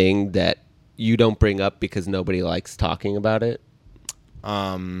niche thing that you don't bring up because nobody likes talking about it?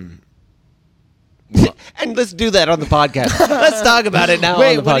 And let's do that on the podcast. Let's talk about it now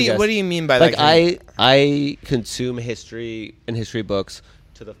on the podcast. What do you mean by like that? I consume history and history books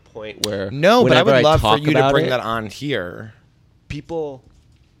to the point where No, but I would love for you to bring it, that on here. People,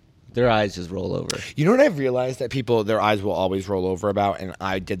 their eyes just roll over. You know what I've realized that people, their eyes will always roll over about, and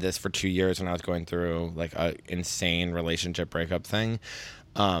I did this for 2 years when I was going through like a insane relationship breakup thing,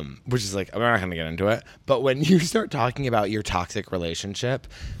 which is like, we're not going to get into it, but when you start talking about your toxic relationship,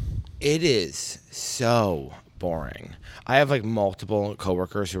 it is so boring. I have like multiple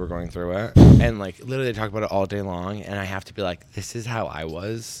coworkers who are going through it, and like literally they talk about it all day long, and I have to be like, this is how I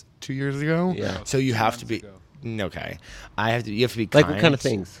was 2 years ago. Yeah. So you have to be okay. You have to be kind. Like what kind of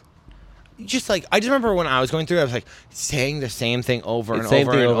things? Just like I just remember when I was going through it, I was like saying the same thing over and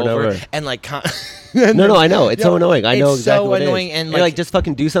over, and like no, I know it's so annoying. I know exactly so what annoying, it is. and You're like just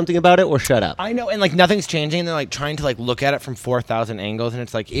fucking do something about it or shut up. I know, and like nothing's changing. They're like trying to like look at it from 4,000 angles, and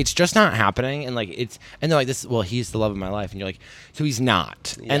it's like it's just not happening. And like and they're like this. Well, he's the love of my life, and you're like, so he's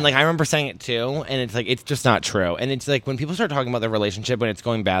not. Yeah. And like I remember saying it too, and it's like it's just not true. And it's like when people start talking about their relationship when it's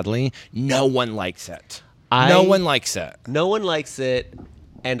going badly, no one likes it. No one likes it. No one likes it.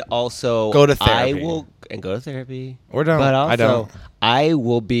 And also, go to therapy. I will go to therapy. Or don't. But also, I don't. I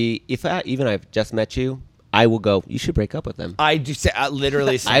will be even I've just met you. I will go. You should break up with them. I do say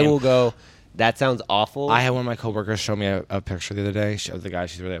literally. Same. I will go. That sounds awful. I had one of my coworkers show me a picture the other day of the guy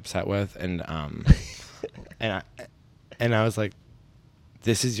she's really upset with, and and I was like,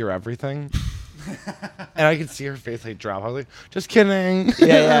 "This is your everything." And I could see her face like drop. I was like, just kidding.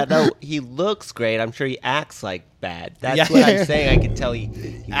 Yeah. No, he looks great. I'm sure he acts like bad. That's what I'm saying. I can tell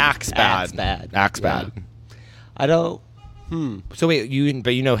he acts bad. Acts bad. I don't. So wait,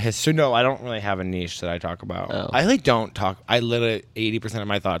 but you know history? No, I don't really have a niche that I talk about. Oh. I like don't talk. I literally 80% of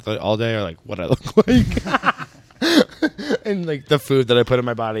my thoughts all day are like what I look like. And like the food that I put in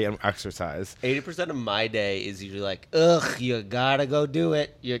my body and exercise. 80% of my day is usually like, ugh, you gotta go do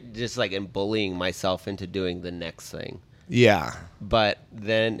it. You're just like bullying myself into doing the next thing. Yeah. But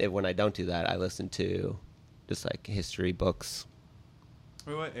then when I don't do that, I listen to just like history books.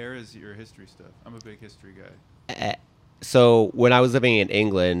 Wait, what era is your history stuff? I'm a big history guy. So when I was living in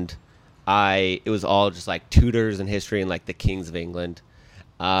England, it was all just like Tudors and history and like the kings of England.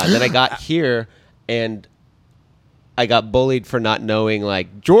 Then I got here and I got bullied for not knowing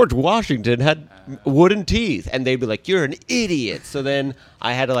like George Washington had wooden teeth, and they'd be like, "You're an idiot." So then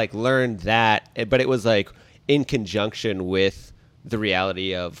I had to like learn that, but it was like in conjunction with the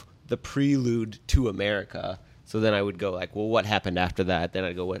reality of the prelude to America. So then I would go like, "Well, what happened after that?" Then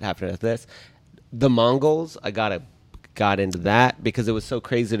I'd go, "What happened after this?" The Mongols, I got got into that because it was so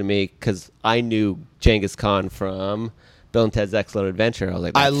crazy to me because I knew Genghis Khan from Bill and Ted's Excellent Adventure. I was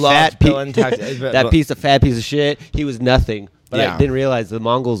like, I that loved fat Bill and Ted's that fat piece of shit. He was nothing. But Yeah. I didn't realize the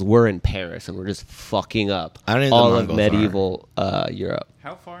Mongols were in Paris and were just fucking up I don't know who the all of Mongols medieval Europe.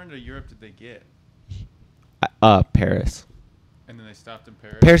 How far into Europe did they get? Paris. And then they stopped in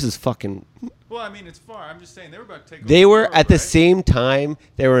Paris. Paris is fucking. Well, I mean, it's far. I'm just saying they were about to take. They over were Europe, at the right? same time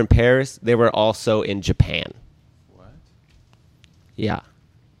they were in Paris. They were also in Japan. What? Yeah,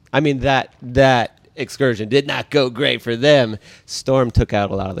 I mean that excursion did not go great for them. Storm took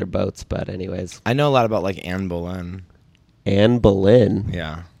out a lot of their boats, but anyways, I know a lot about like Anne Boleyn. Anne Boleyn,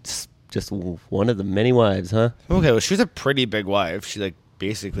 Yeah. just one of the many wives, huh? Okay, well, she was a pretty big wife. She like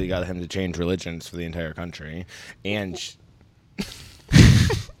basically got him to change religions for the entire country, and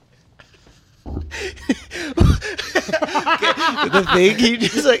The thing you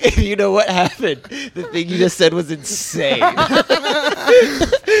just like, you know what happened? The thing you just said was insane.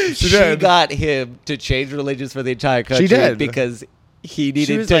 She did. got him to change religions for the entire country did. because he She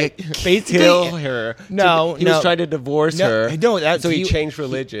needed was to like, basically- kill her. No, he no. was trying to divorce her. No, that, so he changed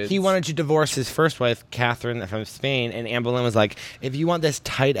religions. He wanted to divorce his first wife, Catherine from Spain, and Anne Boleyn was like, "If you want this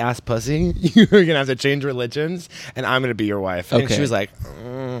tight ass pussy, you're gonna have to change religions, and I'm gonna be your wife." And Okay. she was like,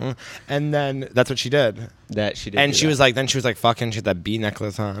 and then that's what she did. that she did. And do she that. was like, then she was like, fucking, she had that bee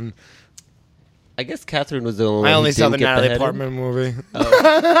necklace on. I guess Catherine was the only one. I who only saw the didn't get Natalie beheaded. Portman movie.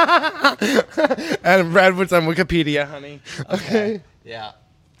 Oh. And Brad was on Wikipedia, honey. Okay. Yeah.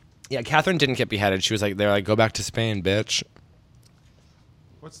 Yeah, Catherine didn't get beheaded. She was like, they're like, go back to Spain, bitch.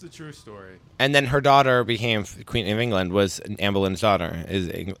 What's the true story? And then her daughter became Queen of England, was Anne Boleyn's daughter, is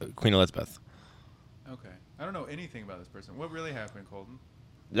Queen Elizabeth. Okay, I don't know anything about this person. What really happened, Colton?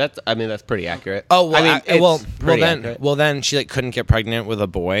 That's pretty accurate. Oh well, I mean, it's pretty then accurate. she like couldn't get pregnant with a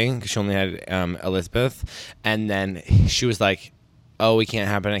boy because she only had Elizabeth, and then she was like, "Oh, it can't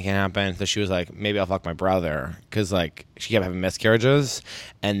happen." So she was like, "Maybe I'll fuck my brother," because like she kept having miscarriages,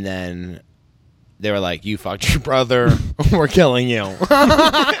 and then they were like, "You fucked your brother, we're killing you."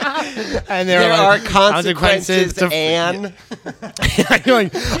 And There were are like, consequences, to- Anne. I'm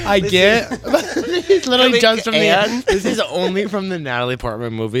going, I get. It's literally just from Anne. This is only from the Natalie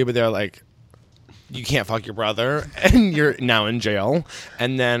Portman movie, but they're like, you can't fuck your brother, and you're now in jail,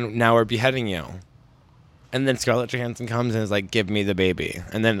 and then now we're beheading you. And then Scarlett Johansson comes and is like, give me the baby.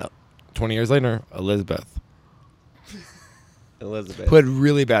 And then 20 years later, Elizabeth, Elizabeth. who had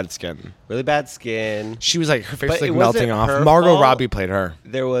really bad skin. Really bad skin. She was like, her face But was it like wasn't melting off. her Margot fault. Robbie played her.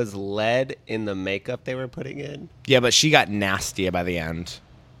 There was lead in the makeup they were putting in. Yeah, but she got nasty by the end.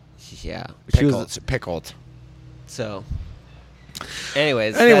 Yeah. Pickled. So.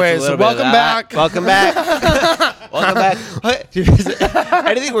 Anyways, Anyways, that's a little bit of welcome that. back. Welcome back. Welcome back. What?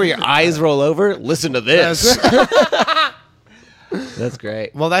 Anything where your eyes roll over, listen to this. That's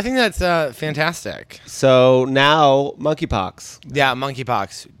great. Well, I think that's fantastic. So now monkeypox. Yeah,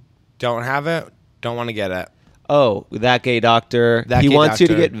 monkeypox. Don't have it. Don't want to get it. Oh, that gay doctor. That he gay wants you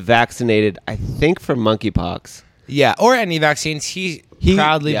to doctor. get vaccinated, I think, for monkeypox. Yeah, or any vaccines. He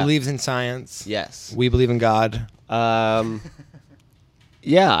proudly yeah. believes in science. Yes. We believe in God.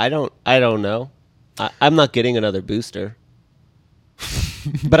 Yeah, I don't know. I'm not getting another booster.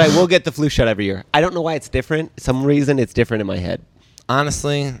 But I will get the flu shot every year. I don't know why it's different. Some reason it's different in my head.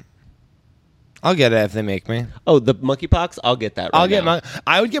 Honestly, I'll get it if they make me. Oh, the monkeypox? I'll get that right now.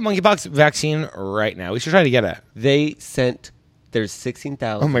 I would get monkeypox vaccine right now. We should try to get it. They sent, there's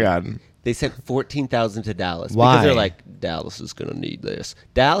 16,000. Oh my God. They sent 14,000 to Dallas. Why? Because they're like, Dallas is going to need this.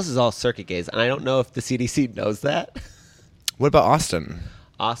 Dallas is all circuit gays. And I don't know if the CDC knows that. What about Austin?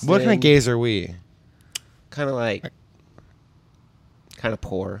 Austin. What kind of gays are we? Kind of like, kind of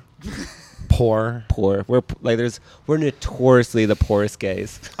poor. Poor. Poor. We're notoriously the poorest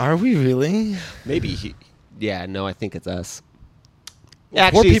gays. Are we really? Maybe. No, I think it's us. Poor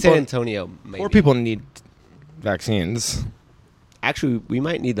Actually, people- San Antonio. Maybe. Poor people need vaccines. Actually, we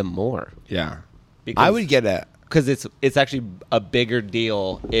might need them more. Yeah. Because, I would get it. because it's actually a bigger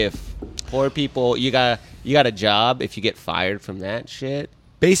deal if poor people you got a job if you get fired from that shit.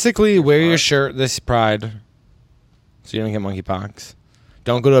 Basically, wear your shirt this Pride so you don't get monkeypox.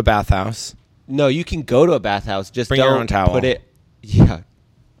 Don't go to a bathhouse. No, you can go to a bathhouse. Just Bring don't your own towel. put it. Yeah,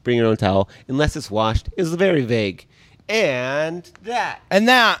 bring your own towel unless it's washed. It's very vague. And that. And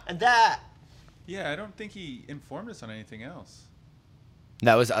that Yeah, I don't think he informed us on anything else.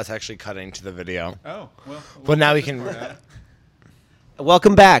 was us actually cutting to the video. Oh, well. Well, now we cut can- this part out.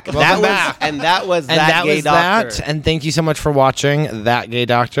 Welcome back. Welcome back. That was And that gay was doctor. that. And thank you so much for watching That Gay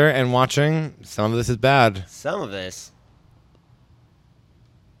Doctor and watching Some of This Is Bad. Some of this.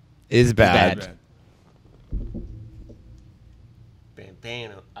 Is bad. Bad.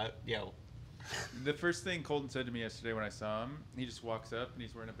 damn, yo. The first thing Colton said to me yesterday when I saw him, he just walks up and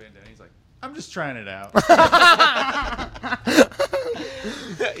he's wearing a bandana. He's like, I'm just trying it out.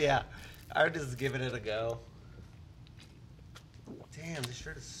 Yeah, I'm just giving it a go. Damn, this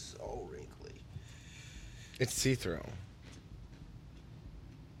shirt is so wrinkly. It's see-through.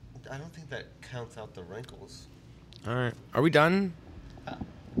 I don't think that counts out the wrinkles. All right. Are we done? If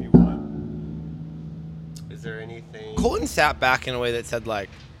you want. Is there anything? Colton sat back in a way that said, like,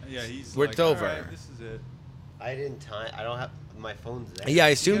 Yeah, he's We're like, over. All right, this is it. I didn't time. I don't have my phone's there. yeah, I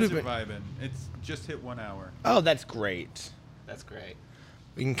You assumed guys we've are been... vibing. It's just hit 1 hour. Oh, that's great. That's great.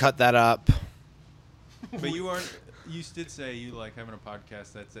 We can cut that up. But you did say you like having a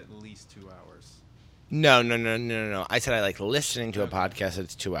podcast that's at least 2 hours. No. I said I like listening to a podcast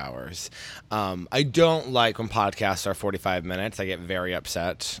that's 2 hours. I don't like when podcasts are 45 minutes. I get very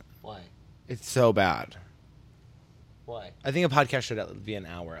upset. Why? It's so bad. Why? I think a podcast should be an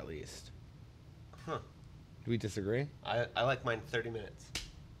hour at least. Huh. Do we disagree? I like mine 30 minutes.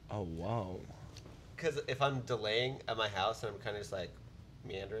 Oh, whoa. Because if I'm delaying at my house and I'm kind of just like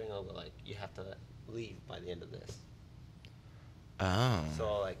meandering, I'll be like, you have to leave by the end of this. Oh. So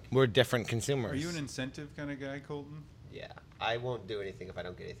I'll like, We're different consumers. Are you an incentive kind of guy, Colton? yeah, I won't do anything if I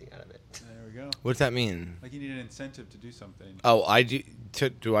don't get anything out of it. There we go. What does that mean? Like you need an incentive to do something. Oh, I do.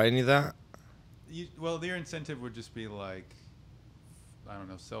 Do I need that? Well, your incentive would just be like, I don't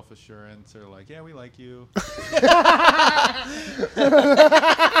know, self-assurance or like, yeah, we like you.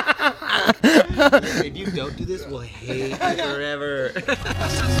 If you don't do this, we'll hate you forever.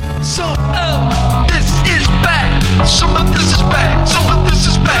 So, this is back. Some of this is back. So